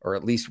 or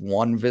at least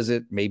one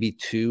visit, maybe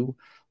 2,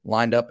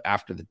 lined up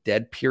after the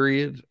dead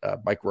period.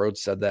 Mike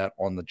Rhodes said that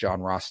on the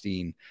John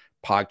Rothstein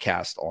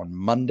podcast on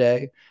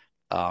Monday.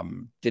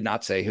 Did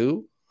not say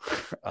who,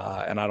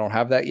 and I don't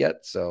have that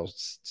yet. So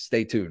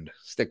stay tuned.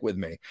 Stick with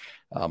me.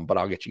 But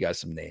I'll get you guys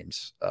some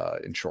names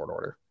in short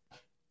order.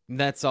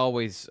 That's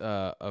always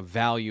a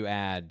value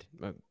add,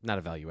 not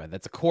a value add.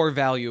 That's a core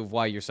value of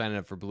why you're signing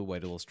up for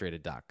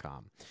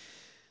BlueWhiteIllustrated.com.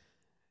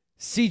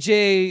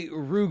 CJ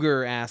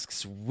Ruger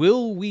asks,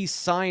 will we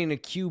sign a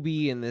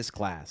QB in this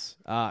class?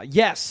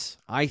 Yes,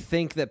 I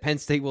think that Penn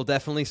State will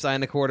definitely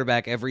sign a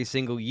quarterback every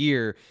single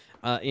year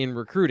in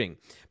recruiting.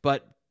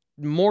 But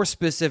more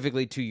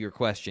specifically to your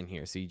question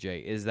here,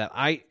 CJ, is that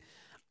I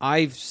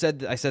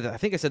think I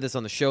said this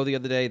on the show the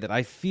other day, that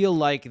I feel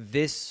like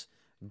this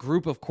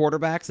group of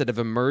quarterbacks that have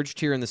emerged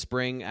here in the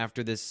spring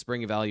after this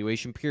spring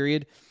evaluation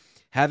period,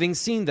 having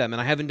seen them,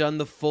 and I haven't done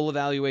the full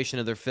evaluation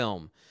of their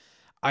film,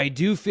 I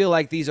do feel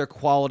like these are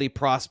quality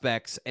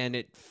prospects, and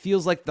it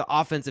feels like the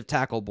offensive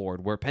tackle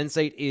board, where Penn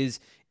State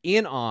is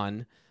in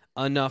on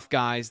enough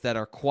guys that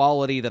are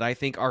quality, that I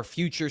think are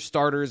future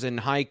starters and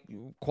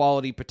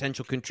high-quality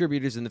potential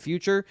contributors in the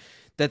future,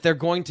 that they're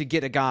going to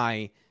get a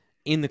guy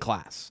in the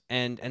class.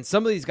 And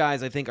some of these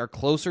guys, I think, are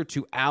closer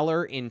to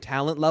Aller in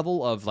talent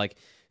level of, like,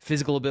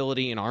 physical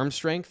ability and arm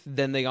strength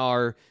than they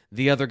are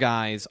the other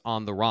guys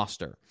on the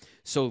roster.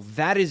 So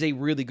that is a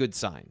really good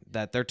sign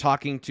that they're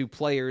talking to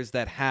players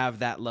that have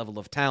that level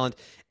of talent,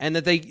 and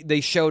that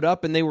they showed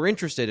up and they were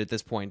interested at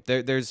this point.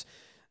 There's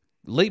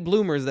late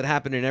bloomers that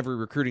happen in every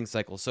recruiting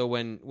cycle. So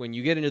when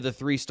you get into the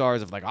 3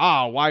 stars of like,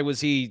 why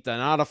was he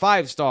not a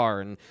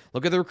 5-star? And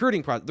look at the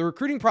recruiting process. The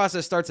recruiting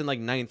process starts in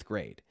like 9th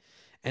grade.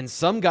 And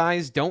some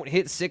guys don't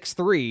hit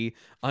 6'3"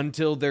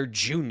 until they're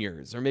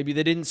juniors, or maybe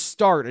they didn't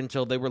start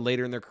until they were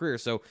later in their career.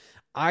 So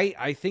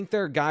I think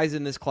there are guys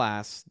in this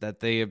class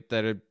that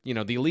are,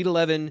 the Elite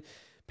 11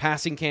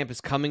 passing camp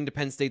is coming to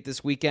Penn State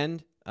this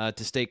weekend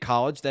to State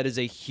College. That is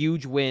a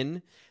huge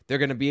win. They're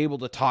going to be able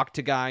to talk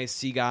to guys,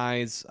 see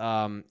guys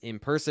in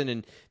person,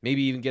 and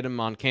maybe even get them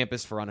on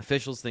campus for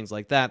unofficials, things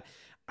like that.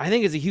 I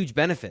think it's a huge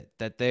benefit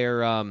that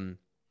they're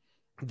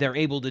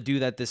able to do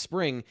that this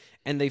spring,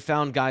 and they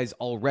found guys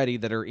already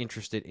that are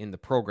interested in the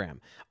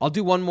program. I'll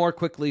do one more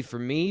quickly for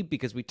me,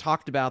 because we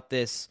talked about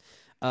this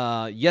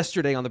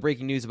yesterday on the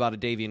breaking news about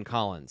Adavian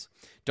Collins.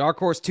 Dark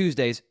Horse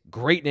Tuesdays,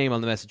 great name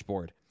on the message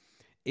board.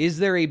 Is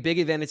there a big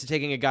advantage to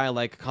taking a guy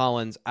like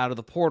Collins out of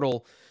the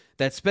portal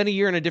that spent a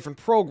year in a different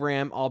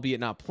program, albeit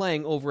not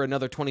playing, over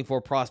another 24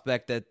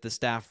 prospect that the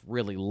staff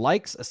really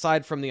likes,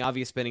 aside from the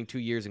obvious spending 2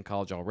 years in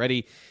college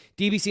already?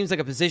 DB seems like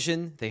a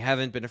position they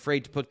haven't been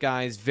afraid to put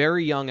guys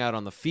very young out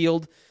on the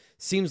field.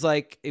 Seems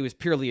like it was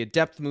purely a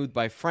depth move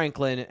by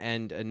Franklin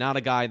and not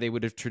a guy they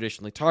would have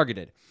traditionally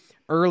targeted.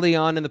 Early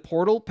on in the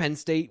portal, Penn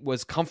State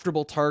was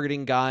comfortable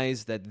targeting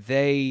guys that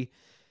they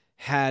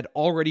had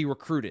already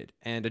recruited,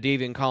 and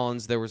Adavian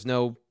Collins, there was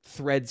no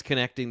threads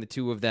connecting the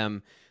two of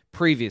them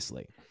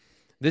previously.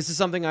 This is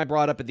something I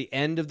brought up at the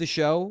end of the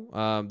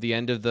show, the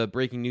end of the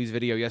breaking news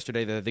video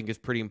yesterday, that I think is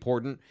pretty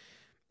important.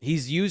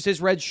 He's used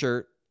his red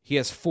shirt. He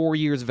has 4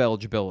 years of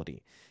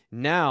eligibility.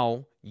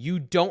 Now, you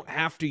don't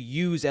have to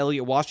use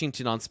Elliott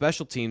Washington on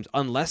special teams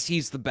unless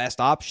he's the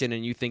best option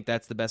and you think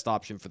that's the best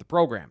option for the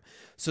program.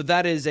 So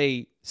that is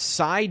a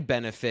side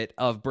benefit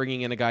of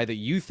bringing in a guy that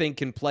you think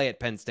can play at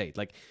Penn State.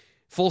 Like,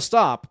 full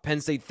stop, Penn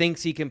State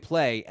thinks he can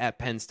play at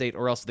Penn State,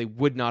 or else they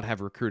would not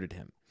have recruited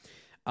him.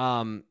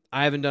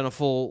 I haven't done a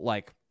full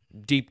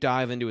deep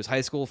dive into his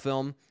high school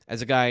film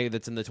as a guy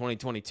that's in the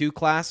 2022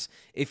 class.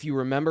 If you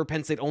remember,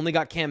 Penn State only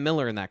got Cam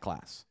Miller in that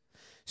class.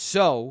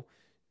 So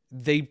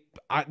they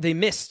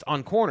missed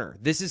on corner.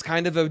 This is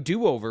kind of a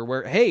do-over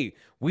where, hey,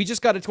 we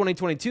just got a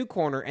 2022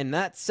 corner, and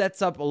that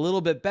sets up a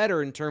little bit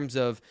better in terms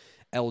of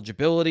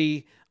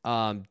eligibility,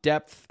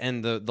 depth,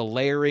 and the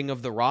layering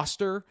of the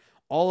roster.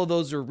 All of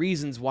those are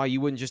reasons why you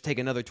wouldn't just take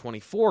another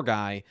 24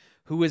 guy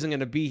who isn't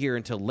going to be here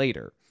until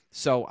later.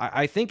 So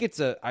I think it's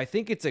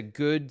a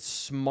good,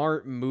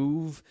 smart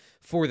move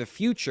for the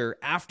future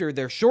after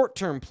their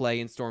short-term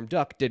play in Storm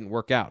Duck didn't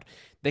work out.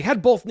 They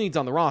had both needs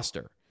on the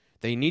roster.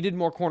 They needed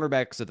more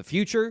cornerbacks of the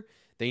future.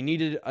 They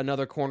needed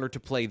another corner to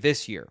play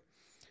this year.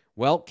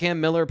 Well,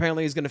 Cam Miller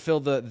apparently is going to fill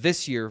the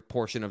this year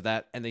portion of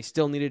that, and they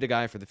still needed a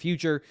guy for the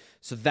future.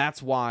 So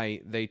that's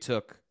why they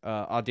took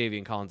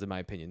Adavian Collins, in my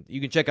opinion.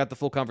 You can check out the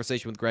full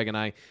conversation with Greg and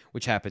I,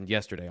 which happened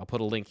yesterday. I'll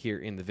put a link here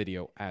in the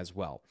video as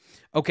well.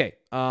 Okay,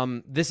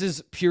 this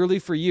is purely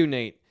for you,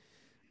 Nate.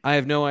 I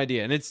have no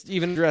idea, and it's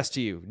even addressed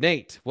to you.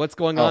 Nate, what's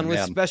going on with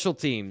special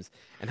teams,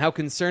 and how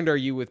concerned are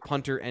you with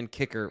punter and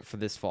kicker for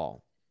this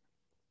fall?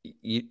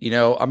 You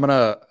know, I'm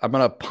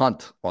gonna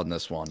punt on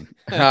this one.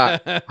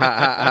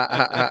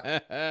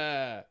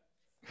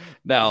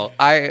 No,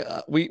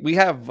 we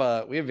have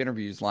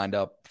interviews lined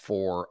up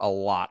for a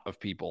lot of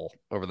people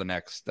over the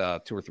next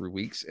 2 or 3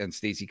 weeks, and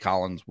Stacey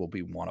Collins will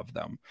be one of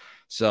them.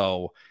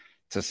 So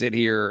to sit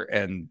here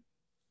and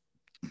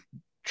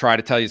try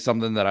to tell you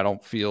something that I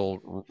don't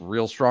feel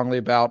real strongly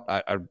about,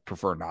 I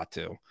prefer not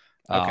to.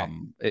 Okay.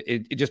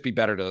 It'd just be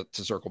better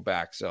to circle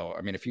back. So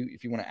I mean, if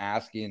you want to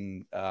ask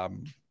in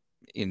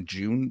in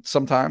June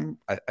sometime.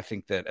 I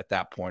think that at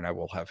that point I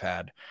will have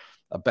had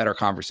a better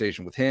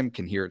conversation with him,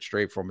 can hear it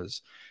straight from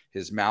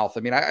his mouth.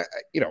 I mean,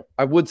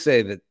 I would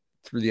say that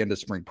through the end of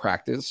spring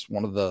practice,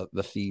 one of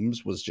the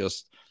themes was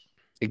just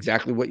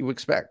exactly what you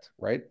expect,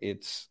 right?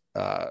 It's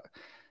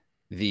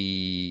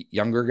the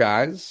younger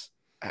guys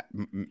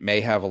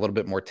may have a little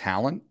bit more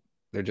talent.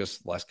 They're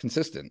just less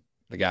consistent.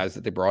 The guys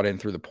that they brought in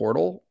through the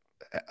portal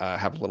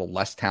have a little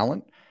less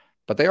talent,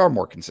 but they are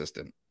more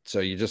consistent. So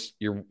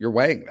you're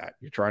weighing that.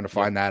 You're trying to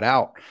find that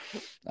out.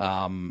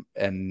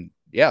 And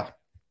yeah,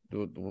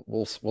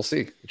 we'll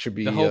see. It should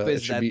be. The hope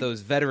is that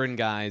those veteran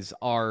guys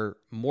are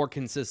more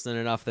consistent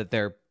enough that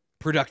they're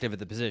productive at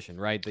the position,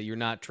 right? That you're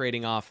not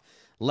trading off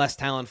less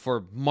talent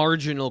for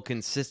marginal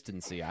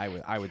consistency.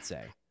 I would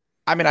say.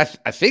 I mean, I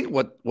think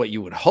what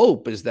you would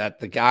hope is that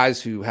the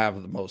guys who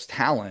have the most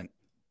talent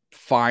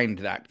find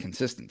that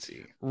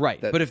consistency. Right.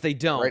 But if they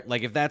don't, right?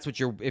 Like if that's what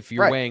you're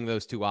weighing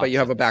those two options. But you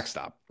have a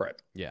backstop. Right.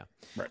 Yeah.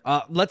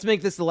 Right. Let's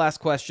make this the last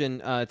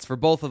question. It's for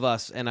both of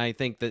us. And I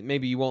think that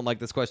maybe you won't like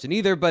this question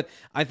either, but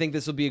I think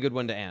this will be a good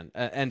one to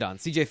end on.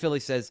 CJ Philly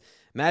says,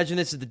 imagine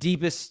this is the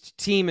deepest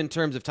team in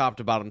terms of top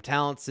to bottom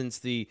talent since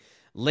the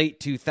late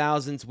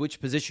 2000s. Which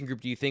position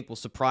group do you think will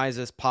surprise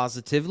us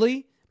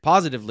positively?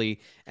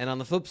 And on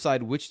the flip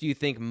side, which do you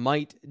think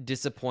might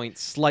disappoint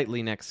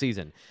slightly next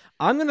season?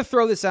 I'm going to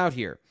throw this out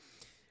here.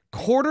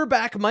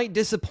 Quarterback might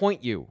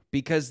disappoint you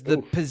because the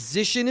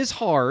position is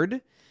hard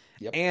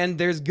and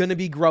there's going to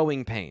be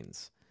growing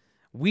pains.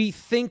 We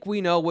think we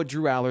know what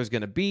Drew Aller is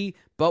going to be,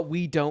 but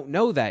we don't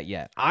know that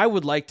yet. I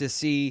would like to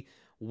see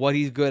what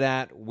he's good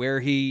at, where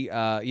he,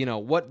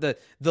 what the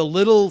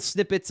little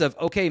snippets of,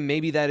 okay,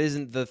 maybe that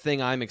isn't the thing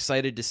I'm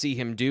excited to see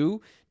him do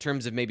in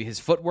terms of maybe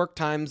his footwork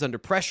times under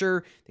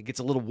pressure. It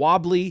gets a little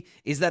wobbly.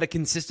 Is that a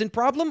consistent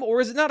problem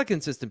or is it not a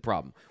consistent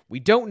problem?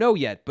 We don't know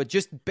yet, but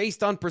just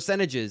based on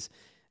percentages,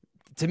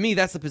 to me,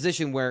 that's the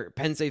position where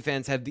Penn State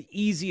fans have the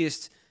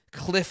easiest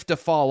cliff to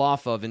fall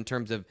off of in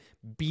terms of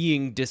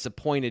being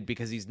disappointed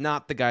because he's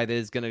not the guy that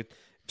is going to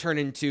turn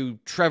into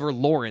Trevor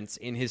Lawrence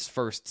in his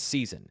first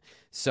season.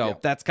 So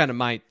that's kind of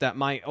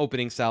my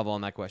opening salvo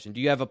on that question. Do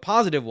you have a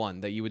positive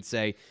one that you would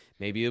say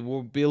maybe it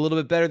will be a little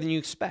bit better than you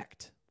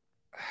expect?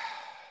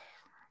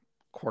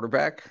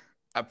 Quarterback,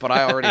 but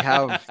I already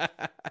have.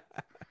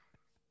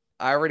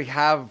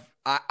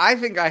 I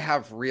think I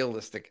have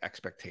realistic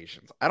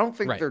expectations. I don't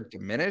think they're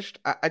diminished.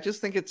 I just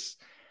think it's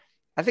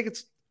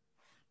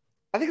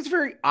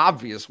very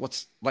obvious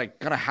what's like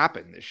going to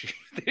happen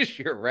this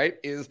year, right?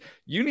 Is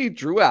you need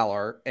Drew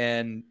Aller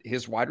and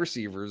his wide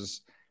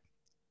receivers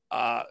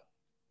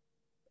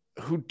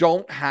who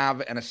don't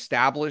have an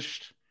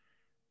established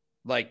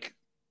like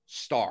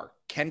star.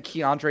 Can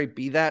Keandre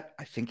be that?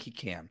 I think he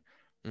can.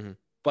 Mm-hmm.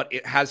 But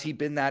has he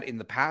been that in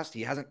the past?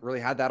 He hasn't really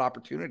had that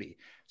opportunity.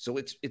 So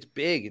it's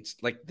big. It's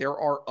like there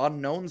are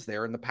unknowns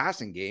there in the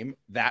passing game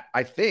that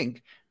I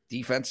think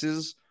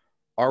defenses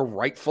are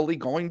rightfully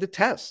going to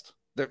test.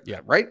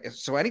 Right.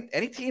 So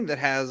any team that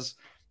has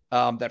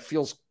that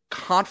feels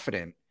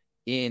confident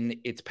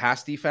in its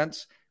pass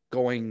defense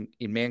going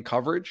in man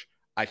coverage,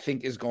 I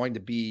think is going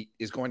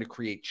to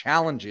create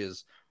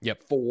challenges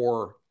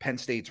for Penn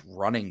State's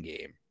running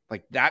game.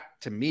 Like that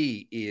to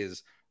me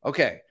is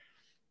okay.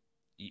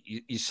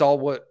 You saw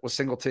what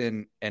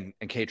Singleton and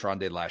Katron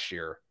did last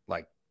year.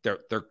 Like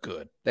they're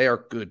good. They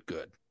are good,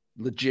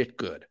 legit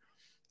good.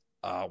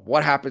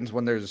 What happens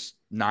when there's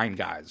 9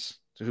 guys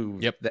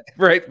who,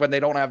 right? When they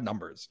don't have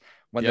numbers,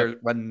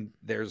 when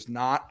there's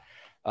not,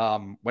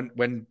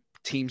 when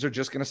teams are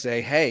just going to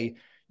say, hey,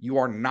 you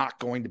are not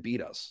going to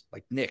beat us.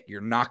 Like Nick,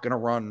 you're not going to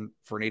run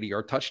for an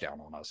 80-yard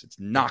touchdown on us. It's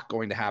not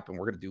going to happen.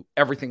 We're going to do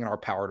everything in our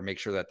power to make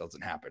sure that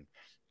doesn't happen.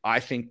 I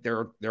think there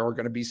are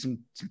going to be some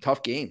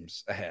tough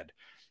games ahead.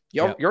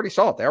 You already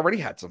saw it. They already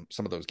had some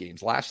of those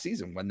games last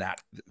season when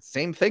that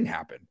same thing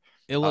happened.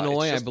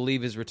 Illinois, I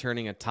believe, is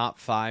returning a top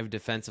 5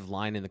 defensive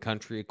line in the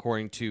country,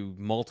 according to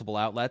multiple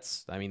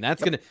outlets. I mean,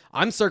 that's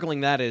I'm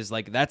circling that as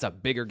like that's a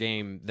bigger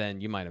game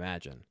than you might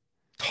imagine.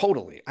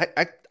 Totally.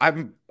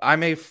 I'm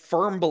a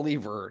firm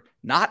believer,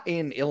 not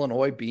in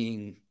Illinois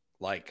being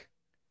like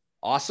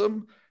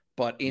awesome,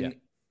 but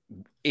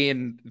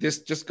in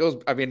this just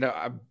goes. I mean,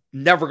 I'm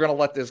never going to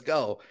let this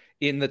go.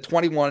 In the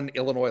 21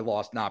 Illinois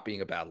loss not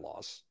being a bad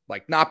loss,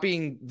 like not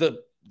being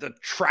the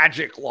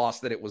tragic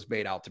loss that it was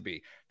made out to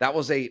be. That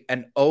was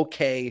an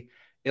okay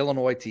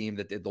Illinois team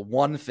that did the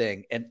one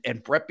thing,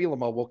 and Brett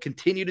Bielema will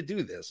continue to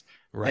do this.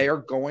 Right. They are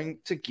going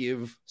to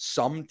give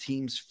some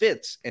teams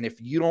fits, and if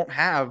you don't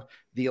have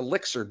the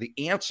elixir, the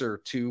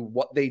answer to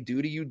what they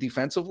do to you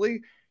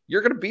defensively,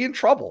 you're going to be in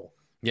trouble.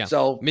 Yeah.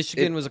 So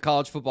Michigan was a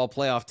college football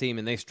playoff team,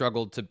 and they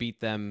struggled to beat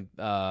them.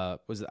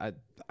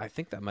 I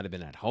think that might have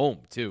been at home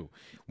too,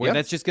 where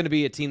that's just going to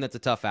be a team that's a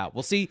tough out.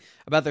 We'll see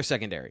about their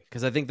secondary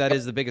because I think that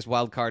is the biggest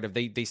wild card. Of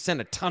they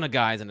send a ton of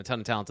guys and a ton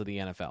of talent to the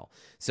NFL.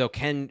 So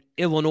can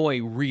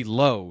Illinois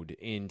reload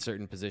in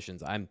certain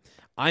positions?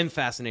 I'm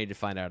fascinated to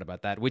find out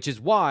about that, which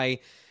is why.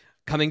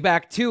 Coming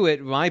back to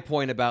it, my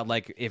point about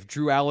like if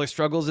Drew Aller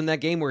struggles in that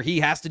game where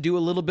he has to do a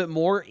little bit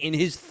more in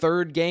his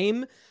third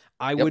game,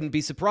 I wouldn't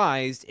be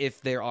surprised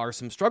if there are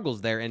some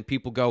struggles there and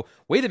people go,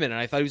 wait a minute,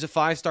 I thought he was a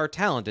 5-star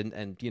talent.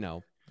 And you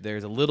know,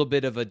 there's a little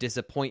bit of a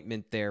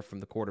disappointment there from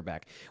the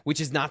quarterback,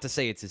 which is not to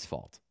say it's his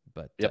fault.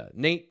 But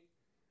Nate,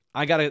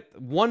 I got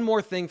one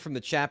more thing from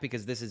the chat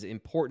because this is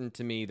important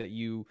to me that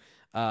you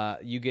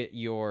get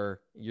your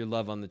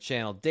love on the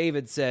channel.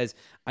 David says,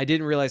 I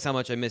didn't realize how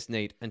much I missed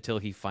Nate until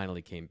he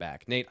finally came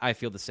back. Nate, I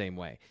feel the same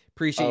way.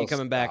 Appreciate you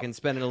coming back and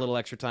spending a little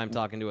extra time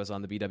talking to us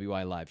on the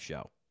BWI live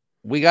show.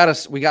 We got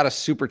a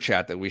super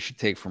chat that we should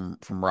take from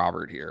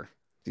Robert here.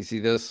 Do you see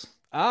this?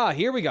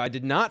 Here we go. I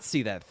did not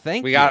see that.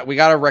 Thank you. We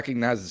got to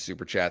recognize the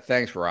super chat.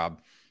 Thanks, Rob.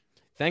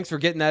 Thanks for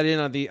getting that in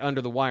on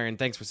under the wire, and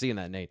thanks for seeing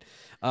that, Nate.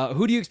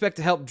 Who do you expect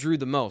to help Drew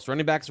the most?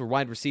 Running backs or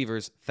wide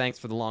receivers? Thanks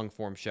for the long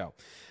form show.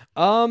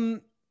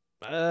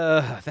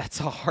 That's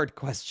a hard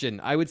question.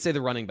 I would say the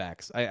running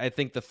backs. I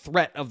think the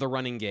threat of the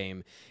running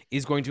game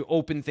is going to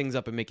open things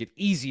up and make it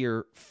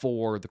easier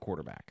for the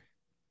quarterback.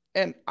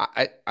 And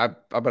I'm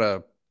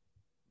gonna,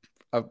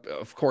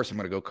 of course, I'm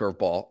gonna go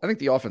curveball. I think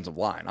the offensive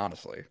line,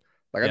 honestly,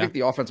 I think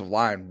the offensive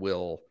line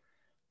will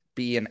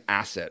be an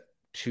asset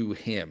to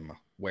him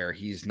where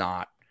he's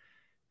not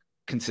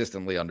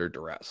consistently under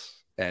duress.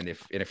 And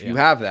if you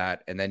have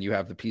that, and then you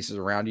have the pieces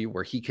around you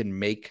where he can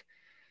make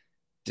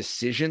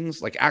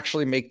decisions,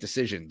 actually make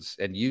decisions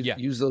and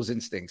use those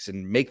instincts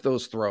and make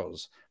those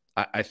throws,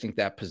 I think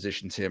that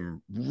positions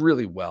him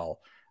really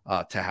well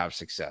to have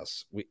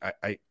success.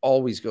 I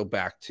always go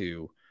back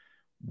to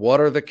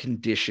what are the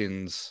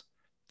conditions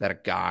that a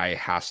guy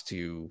has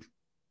to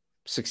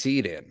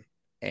succeed in.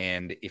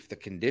 And if the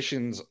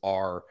conditions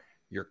are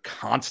you're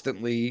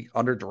constantly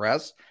under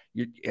duress,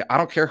 I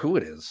don't care who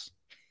it is.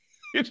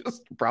 You're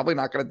just probably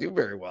not going to do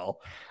very well.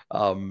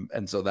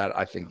 And so that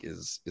I think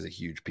is a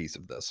huge piece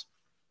of this.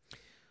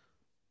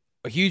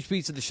 A huge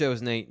piece of the show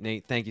is Nate.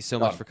 Nate, thank you so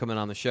much for coming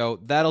on the show.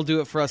 That'll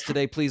do it for us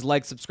today. Please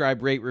like,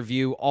 subscribe, rate,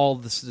 review, all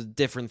the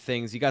different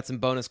things. You got some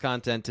bonus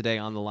content today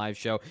on the live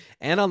show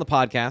and on the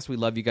podcast. We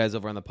love you guys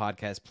over on the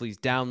podcast. Please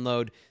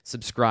download,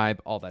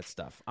 subscribe, all that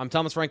stuff. I'm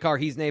Thomas Frankar.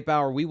 He's Nate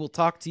Bauer. We will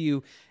talk to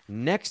you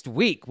next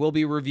week. We'll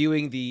be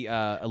reviewing the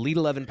Elite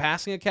 11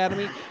 Passing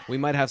Academy. We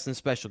might have some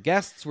special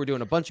guests. We're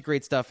doing a bunch of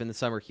great stuff in the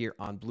summer here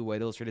on Blue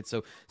White Illustrated.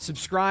 So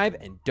subscribe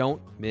and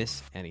don't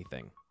miss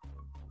anything.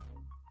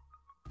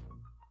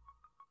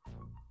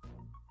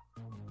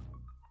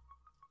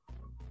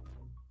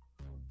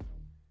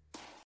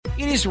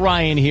 It is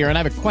Ryan here, and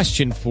I have a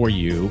question for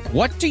you.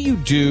 What do you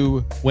do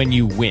when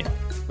you win?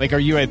 Are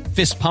you a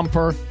fist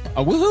pumper,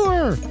 a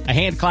woohooer, a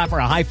hand clapper,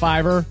 a high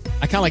fiver?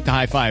 I kind of like the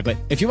high five, but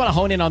if you want to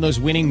hone in on those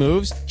winning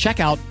moves, check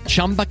out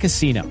Chumba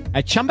Casino.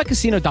 At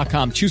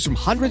ChumbaCasino.com, choose from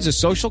hundreds of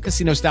social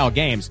casino-style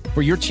games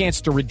for your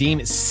chance to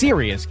redeem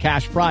serious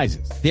cash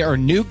prizes. There are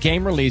new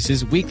game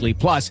releases weekly,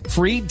 plus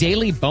free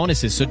daily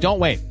bonuses, so don't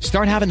wait.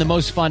 Start having the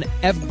most fun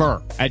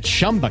ever at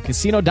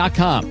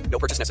ChumbaCasino.com. No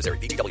purchase necessary.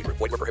 BGW. Void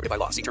where prohibited by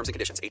law. See terms and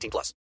conditions. 18+.